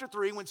 Timothy chapter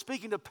 3, when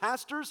speaking to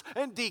pastors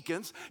and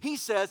deacons, he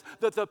says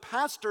that the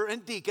pastor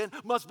and deacon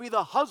must be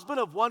the husband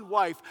of one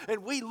wife.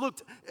 And we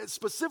looked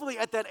specifically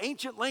at that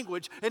ancient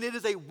language, and it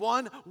is a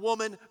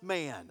one-woman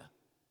man.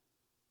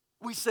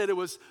 We said it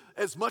was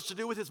as much to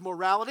do with his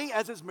morality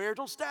as his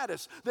marital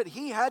status, that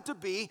he had to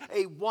be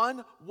a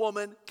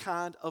one-woman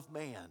kind of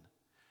man.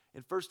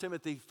 In 1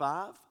 Timothy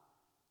 5,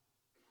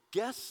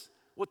 guess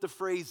what the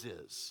phrase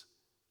is?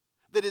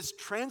 That is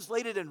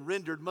translated and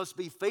rendered must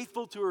be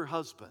faithful to her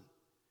husband.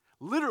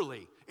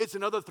 Literally, it's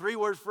another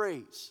 3-word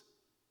phrase.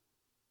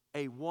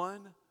 A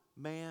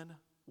one-man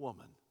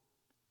woman.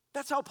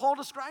 That's how Paul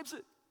describes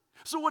it.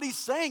 So what he's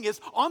saying is,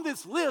 on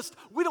this list,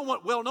 we don't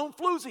want well-known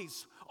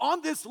floozies.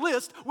 On this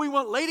list, we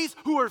want ladies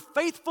who are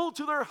faithful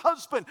to their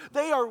husband.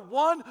 They are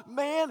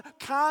one-man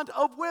kind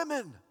of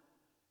women.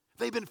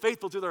 They've been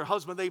faithful to their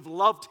husband. They've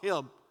loved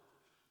him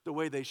the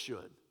way they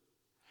should.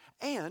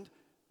 And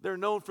they're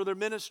known for their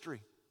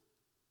ministry.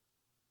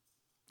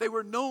 They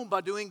were known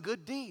by doing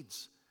good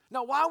deeds.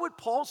 Now, why would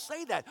Paul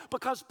say that?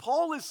 Because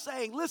Paul is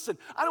saying, listen,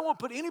 I don't want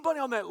to put anybody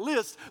on that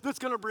list that's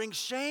going to bring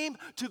shame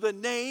to the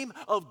name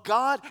of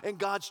God and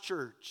God's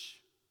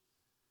church.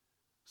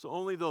 So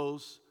only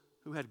those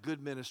who had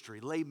good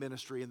ministry, lay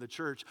ministry in the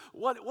church.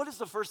 What is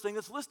the first thing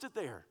that's listed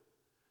there?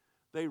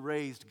 They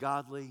raised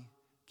godly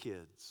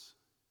kids.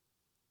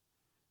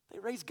 They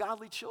raised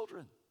godly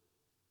children.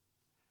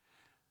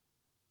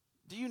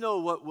 Do you know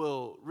what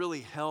will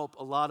really help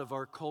a lot of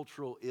our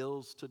cultural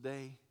ills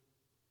today?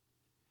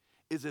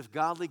 Is if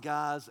godly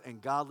guys and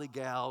godly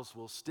gals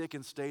will stick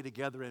and stay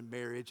together in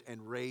marriage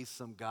and raise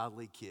some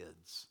godly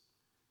kids.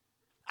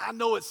 I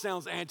know it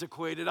sounds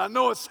antiquated, I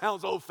know it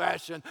sounds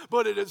old-fashioned,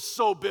 but it is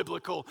so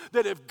biblical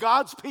that if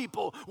God's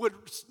people would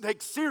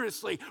take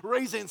seriously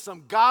raising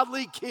some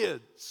godly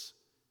kids,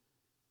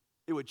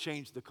 it would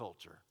change the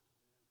culture.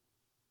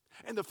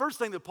 And the first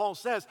thing that Paul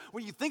says,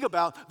 when you think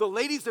about the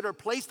ladies that are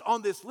placed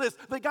on this list,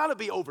 they got to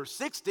be over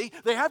 60.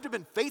 They have to have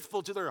been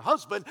faithful to their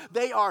husband.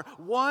 They are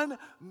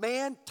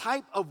one-man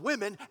type of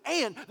women,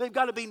 and they've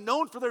got to be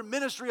known for their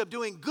ministry of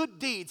doing good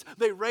deeds.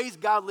 They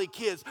raised godly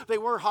kids. They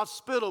were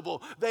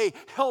hospitable. They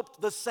helped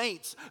the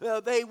saints.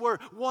 They were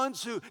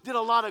ones who did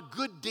a lot of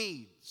good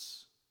deeds.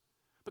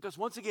 Because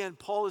once again,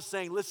 Paul is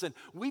saying, listen,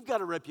 we've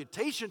got a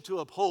reputation to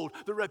uphold.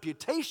 The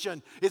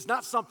reputation is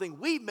not something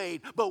we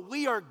made, but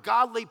we are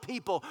godly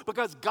people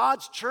because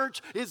God's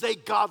church is a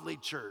godly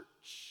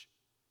church.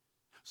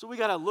 So we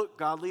got to look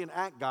godly and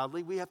act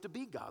godly. We have to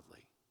be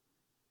godly.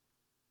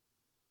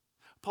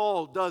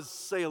 Paul does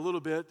say a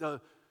little bit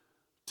to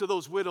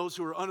those widows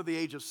who are under the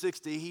age of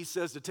 60. He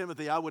says to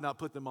Timothy, I would not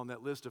put them on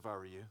that list if I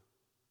were you.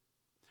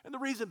 And the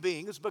reason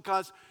being is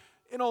because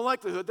in all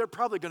likelihood, they're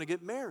probably going to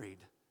get married.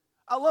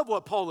 I love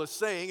what Paul is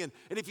saying, and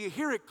if you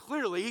hear it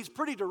clearly, he's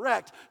pretty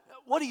direct.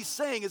 What he's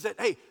saying is that,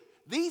 hey,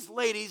 these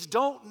ladies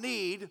don't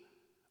need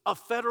a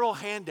federal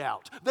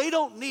handout. They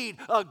don't need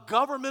a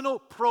governmental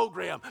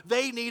program.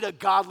 They need a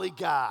godly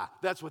guy.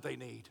 That's what they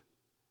need.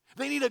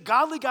 They need a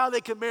godly guy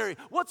they can marry.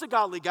 What's a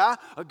godly guy?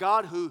 A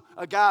guy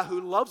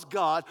who loves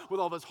God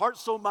with all of his heart,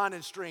 soul, mind,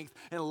 and strength,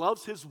 and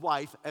loves his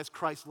wife as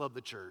Christ loved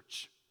the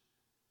church.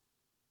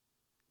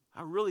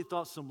 I really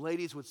thought some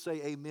ladies would say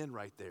amen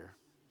right there.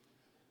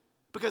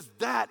 Because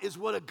that is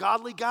what a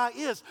godly guy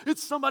is.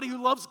 It's somebody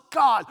who loves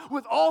God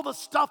with all the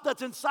stuff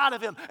that's inside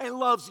of him and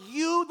loves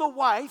you, the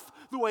wife,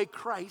 the way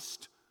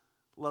Christ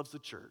loves the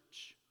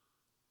church.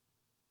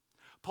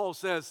 Paul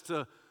says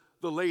to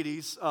the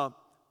ladies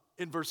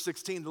in verse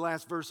 16, the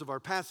last verse of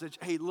our passage,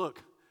 hey,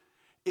 look,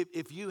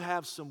 if you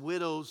have some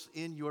widows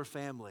in your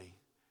family,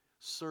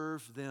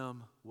 serve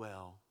them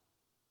well.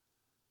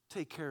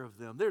 Take care of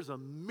them. There's a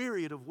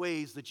myriad of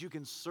ways that you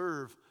can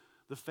serve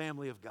the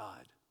family of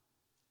God.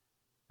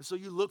 And so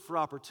you look for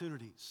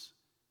opportunities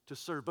to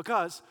serve.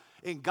 Because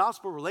in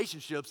gospel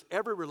relationships,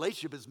 every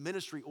relationship is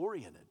ministry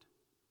oriented.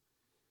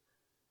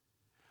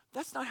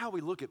 That's not how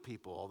we look at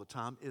people all the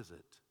time, is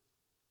it?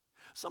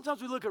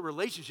 Sometimes we look at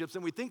relationships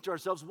and we think to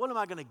ourselves, what am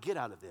I going to get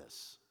out of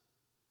this?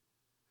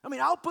 I mean,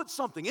 I'll put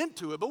something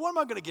into it, but what am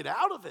I going to get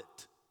out of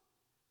it?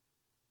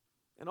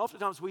 And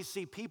oftentimes we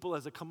see people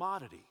as a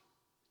commodity.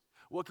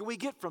 What can we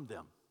get from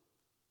them?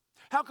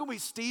 How can we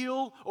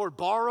steal or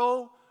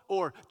borrow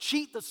or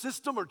cheat the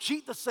system or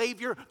cheat the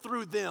Savior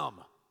through them?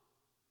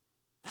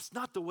 That's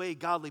not the way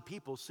godly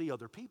people see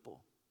other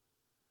people.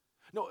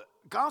 No,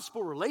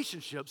 gospel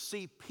relationships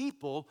see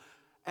people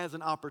as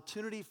an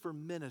opportunity for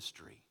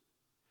ministry.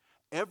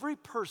 Every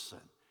person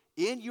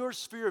in your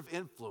sphere of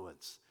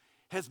influence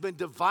has been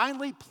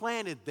divinely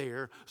planted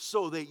there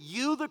so that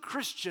you, the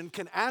Christian,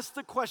 can ask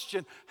the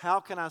question, how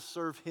can I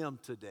serve him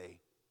today?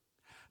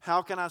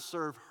 How can I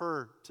serve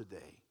her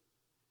today?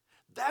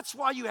 That's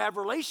why you have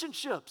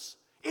relationships.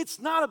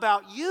 It's not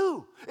about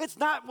you. It's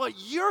not what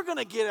you're going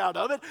to get out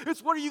of it.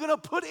 It's what are you going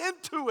to put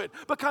into it.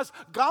 Because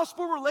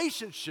gospel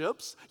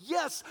relationships,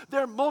 yes,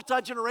 they're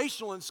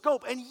multi-generational in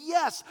scope. And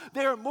yes,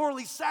 they are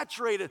morally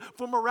saturated.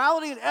 For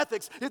morality and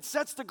ethics, it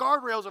sets the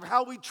guardrails of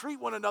how we treat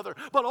one another.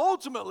 But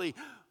ultimately,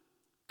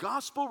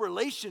 gospel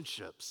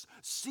relationships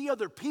see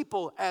other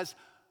people as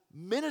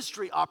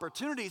ministry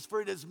opportunities,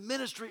 for it is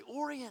ministry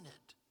oriented.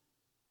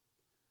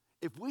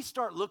 If we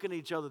start looking at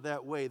each other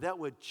that way, that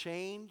would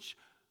change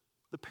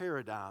the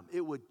paradigm. It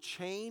would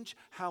change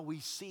how we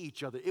see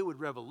each other. It would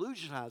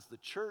revolutionize the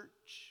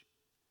church.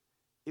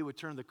 It would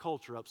turn the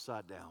culture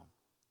upside down.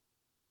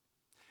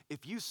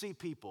 If you see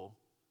people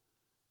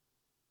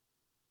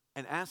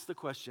and ask the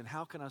question,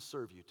 how can I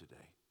serve you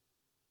today?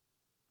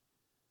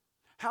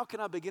 How can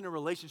I begin a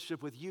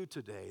relationship with you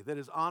today that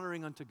is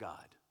honoring unto God?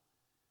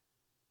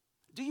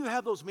 Do you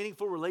have those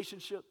meaningful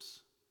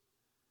relationships?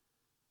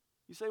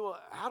 You say, well,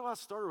 how do I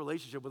start a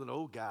relationship with an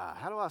old guy?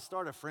 How do I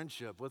start a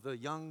friendship with a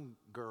young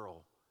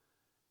girl?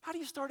 How do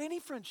you start any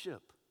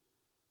friendship?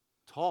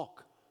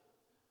 Talk.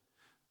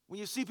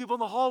 When you see people in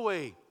the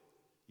hallway,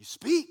 you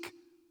speak,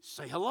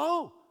 say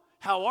hello,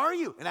 how are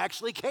you? And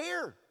actually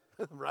care,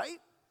 right?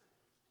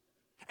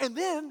 And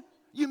then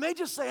you may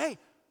just say, hey,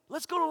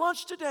 let's go to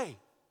lunch today.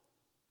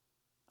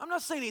 I'm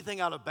not saying anything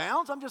out of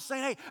bounds. I'm just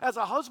saying, hey, as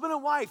a husband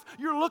and wife,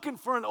 you're looking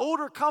for an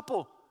older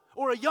couple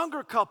or a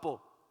younger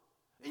couple.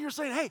 And you're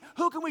saying, hey,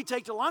 who can we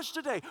take to lunch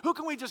today? Who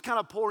can we just kind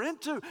of pour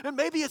into? And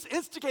maybe it's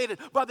instigated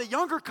by the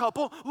younger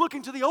couple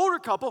looking to the older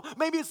couple.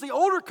 Maybe it's the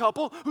older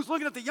couple who's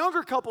looking at the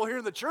younger couple here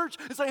in the church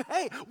and saying,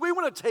 hey, we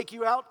want to take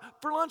you out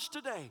for lunch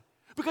today.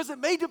 Because it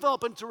may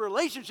develop into a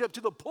relationship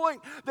to the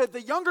point that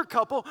the younger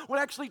couple would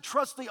actually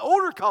trust the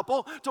older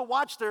couple to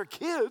watch their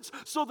kids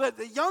so that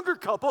the younger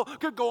couple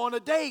could go on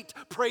a date.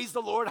 Praise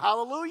the Lord,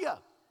 hallelujah.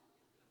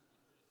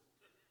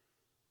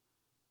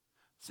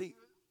 See,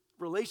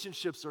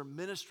 relationships are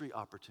ministry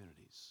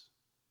opportunities.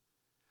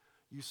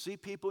 You see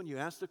people and you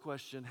ask the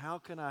question, how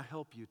can I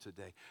help you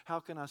today?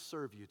 How can I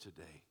serve you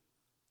today?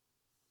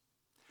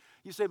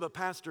 You say, but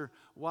Pastor,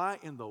 why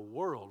in the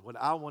world would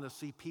I want to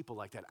see people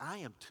like that? I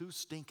am too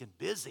stinking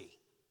busy.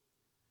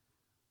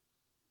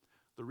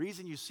 The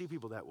reason you see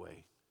people that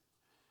way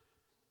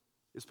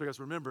is because,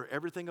 remember,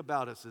 everything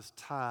about us is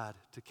tied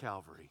to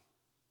Calvary.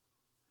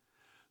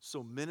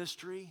 So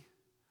ministry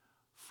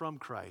from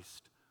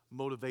Christ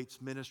motivates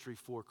ministry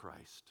for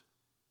Christ.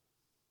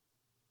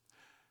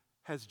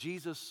 Has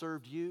Jesus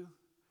served you?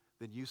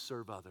 Then you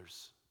serve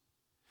others.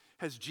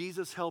 Has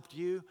Jesus helped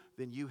you?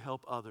 Then you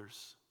help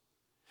others.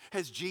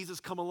 Has Jesus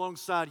come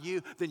alongside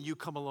you? Then you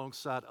come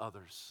alongside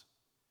others.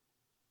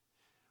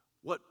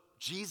 What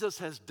Jesus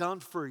has done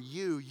for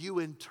you, you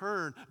in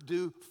turn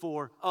do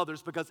for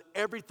others, because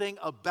everything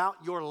about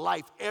your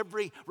life,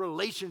 every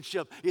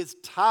relationship is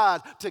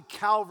tied to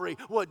Calvary,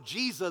 what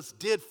Jesus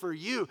did for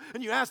you.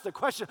 And you ask the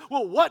question,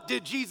 well, what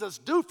did Jesus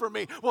do for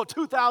me? Well,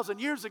 2,000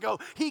 years ago,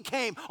 he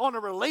came on a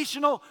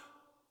relational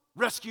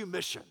rescue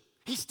mission.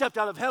 He stepped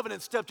out of heaven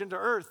and stepped into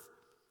earth.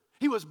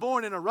 He was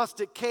born in a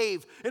rustic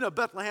cave in a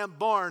Bethlehem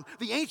barn.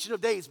 The Ancient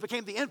of Days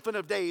became the Infant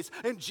of Days.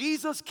 And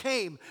Jesus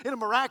came in a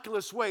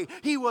miraculous way.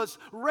 He was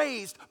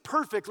raised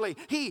perfectly.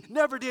 He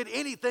never did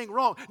anything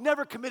wrong,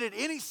 never committed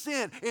any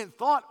sin in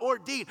thought or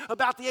deed.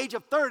 About the age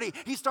of 30,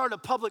 he started a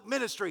public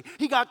ministry.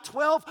 He got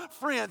 12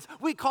 friends.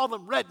 We call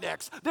them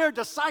rednecks. They're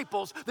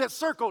disciples that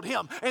circled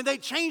him. And they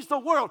changed the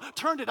world,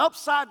 turned it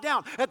upside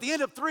down. At the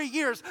end of 3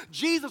 years,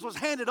 Jesus was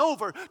handed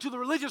over to the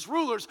religious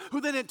rulers,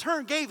 who then in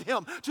turn gave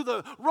him to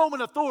the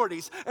Roman authorities.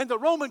 And the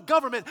Roman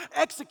government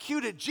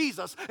executed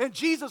Jesus. And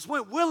Jesus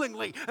went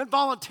willingly and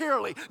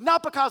voluntarily,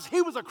 not because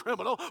he was a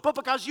criminal, but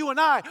because you and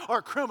I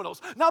are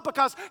criminals. Not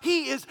because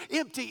he is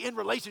empty in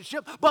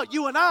relationship, but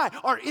you and I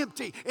are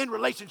empty in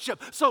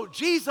relationship. So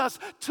Jesus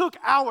took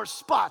our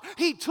spot.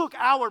 He took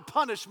our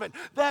punishment.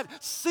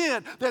 That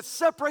sin that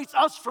separates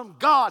us from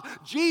God,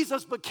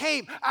 Jesus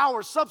became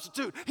our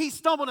substitute. He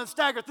stumbled and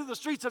staggered through the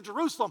streets of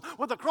Jerusalem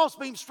with a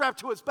crossbeam strapped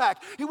to his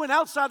back. He went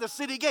outside the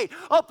city gate,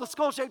 up the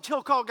skull-shaped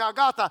hill called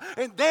Golgotha,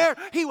 And there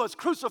he was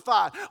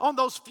crucified on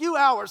those few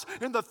hours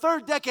in the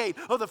 3rd decade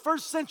of the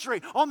 1st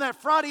century on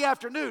that Friday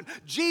afternoon.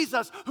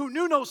 Jesus, who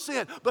knew no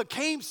sin,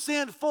 became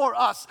sin for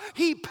us.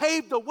 He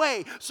paved the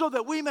way so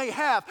that we may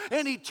have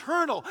an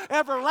eternal,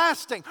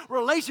 everlasting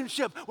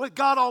relationship with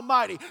God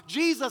Almighty.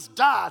 Jesus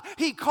died.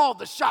 He called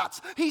the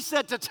shots. He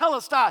said to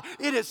Telestai,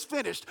 it is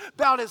finished.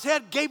 Bowed his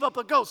head, gave up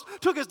a ghost,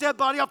 took his dead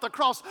body off the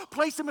cross,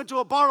 placed him into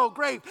a borrowed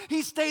grave.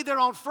 He stayed there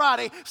on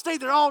Friday,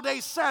 stayed there all day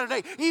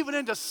Saturday, even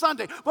into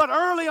Sunday. But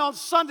early on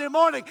Sunday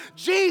morning,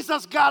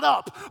 Jesus got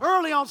up.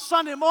 Early on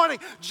Sunday morning,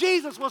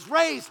 Jesus was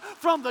raised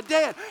from the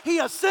dead. He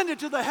ascended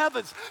to the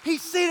heavens.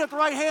 He's seated at the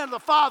right hand of the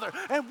Father.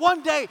 And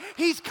one day,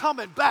 he's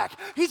coming back.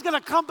 He's going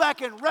to come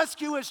back and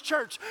rescue his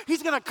church.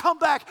 He's going to come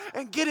back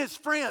and get his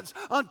friends.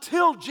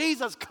 Until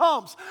Jesus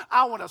comes,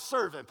 I want to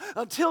serve him.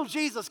 Until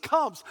Jesus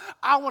comes,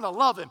 I want to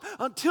love him.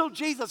 Until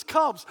Jesus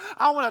comes,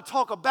 I want to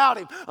talk about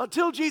him.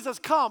 Until Jesus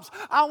comes,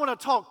 I want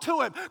to talk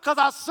to him, because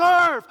I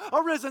serve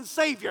a risen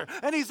Savior,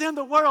 and he's in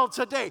the world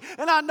today.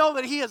 And I know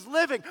that he is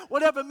living,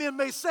 whatever men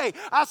may say.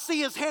 I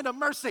see his hand of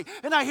mercy,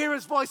 and I hear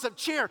his voice of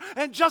cheer.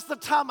 And just the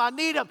time I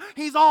need him,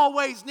 he's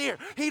always near.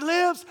 He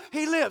lives,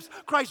 he lives.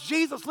 Christ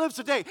Jesus lives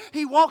today.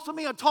 He walks with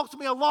me and talks to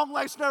me along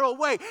life's narrow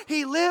way.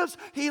 He lives,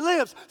 he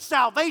lives.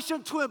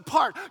 Salvation to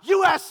impart.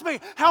 You ask me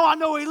how I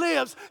know he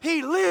lives.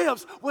 He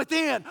lives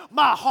within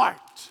my heart.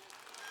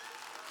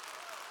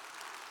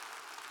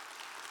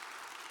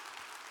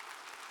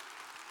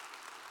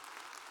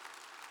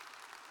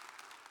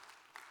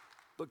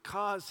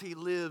 Because he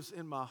lives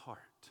in my heart.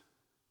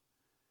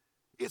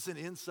 It's an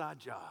inside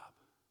job.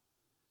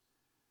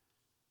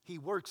 He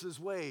works his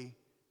way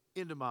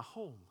into my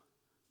home,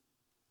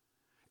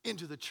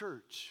 into the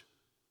church,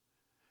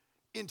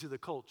 into the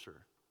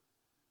culture.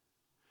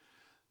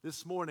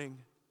 This morning,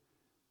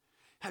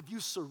 have you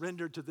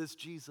surrendered to this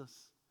Jesus?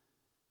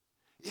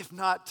 If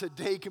not,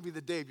 today can be the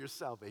day of your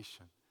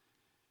salvation.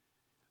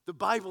 The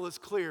Bible is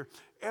clear.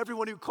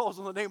 Everyone who calls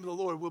on the name of the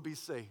Lord will be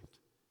saved.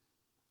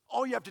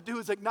 All you have to do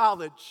is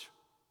acknowledge,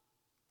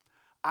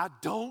 I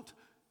don't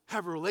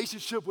have a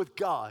relationship with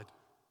God.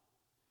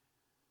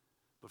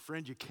 But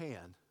friend, you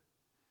can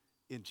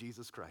in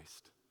Jesus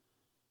Christ.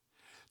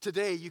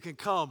 Today you can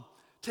come,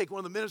 take one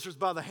of the ministers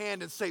by the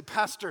hand and say,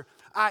 Pastor,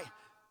 I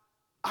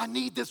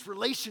need this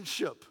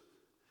relationship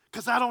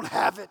because I don't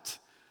have it.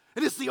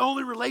 And it's the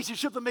only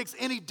relationship that makes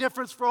any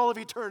difference for all of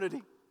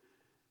eternity.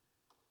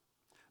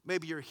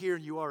 Maybe you're here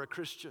and you are a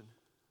Christian.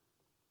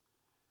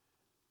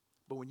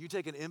 But when you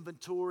take an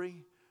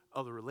inventory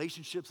of the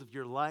relationships of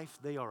your life,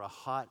 they are a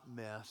hot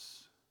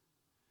mess.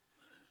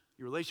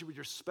 Your relationship with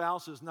your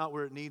spouse is not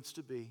where it needs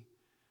to be.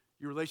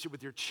 Your relationship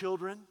with your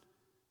children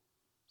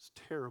is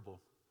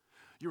terrible.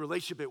 Your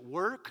relationship at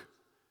work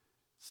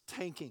is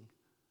tanking.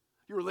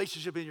 Your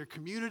relationship in your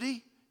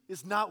community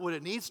is not what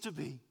it needs to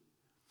be.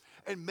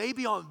 And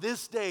maybe on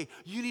this day,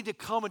 you need to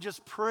come and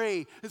just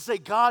pray and say,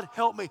 God,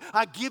 help me.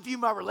 I give you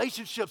my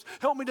relationships.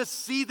 Help me to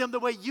see them the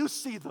way you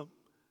see them,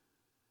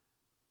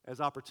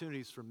 as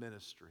opportunities for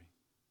ministry.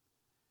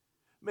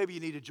 Maybe you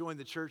need to join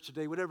the church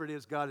today. Whatever it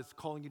is God is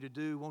calling you to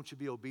do, won't you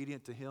be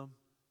obedient to him?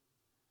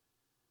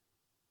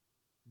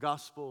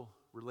 Gospel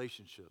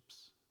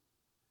relationships.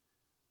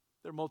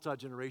 They're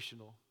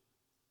multi-generational.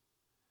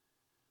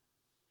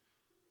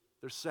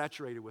 They're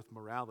saturated with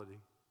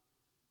morality.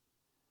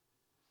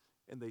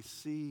 And they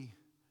see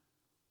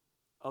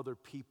other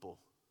people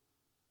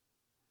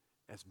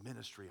as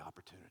ministry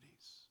opportunities.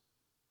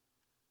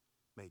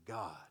 May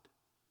God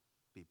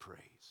be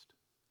praised.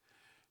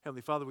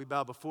 Heavenly Father, we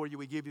bow before you.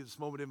 We give you this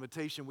moment of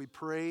invitation. We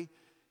pray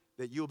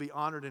that you'll be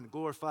honored and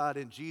glorified.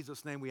 In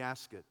Jesus' name we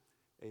ask it.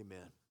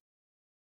 Amen.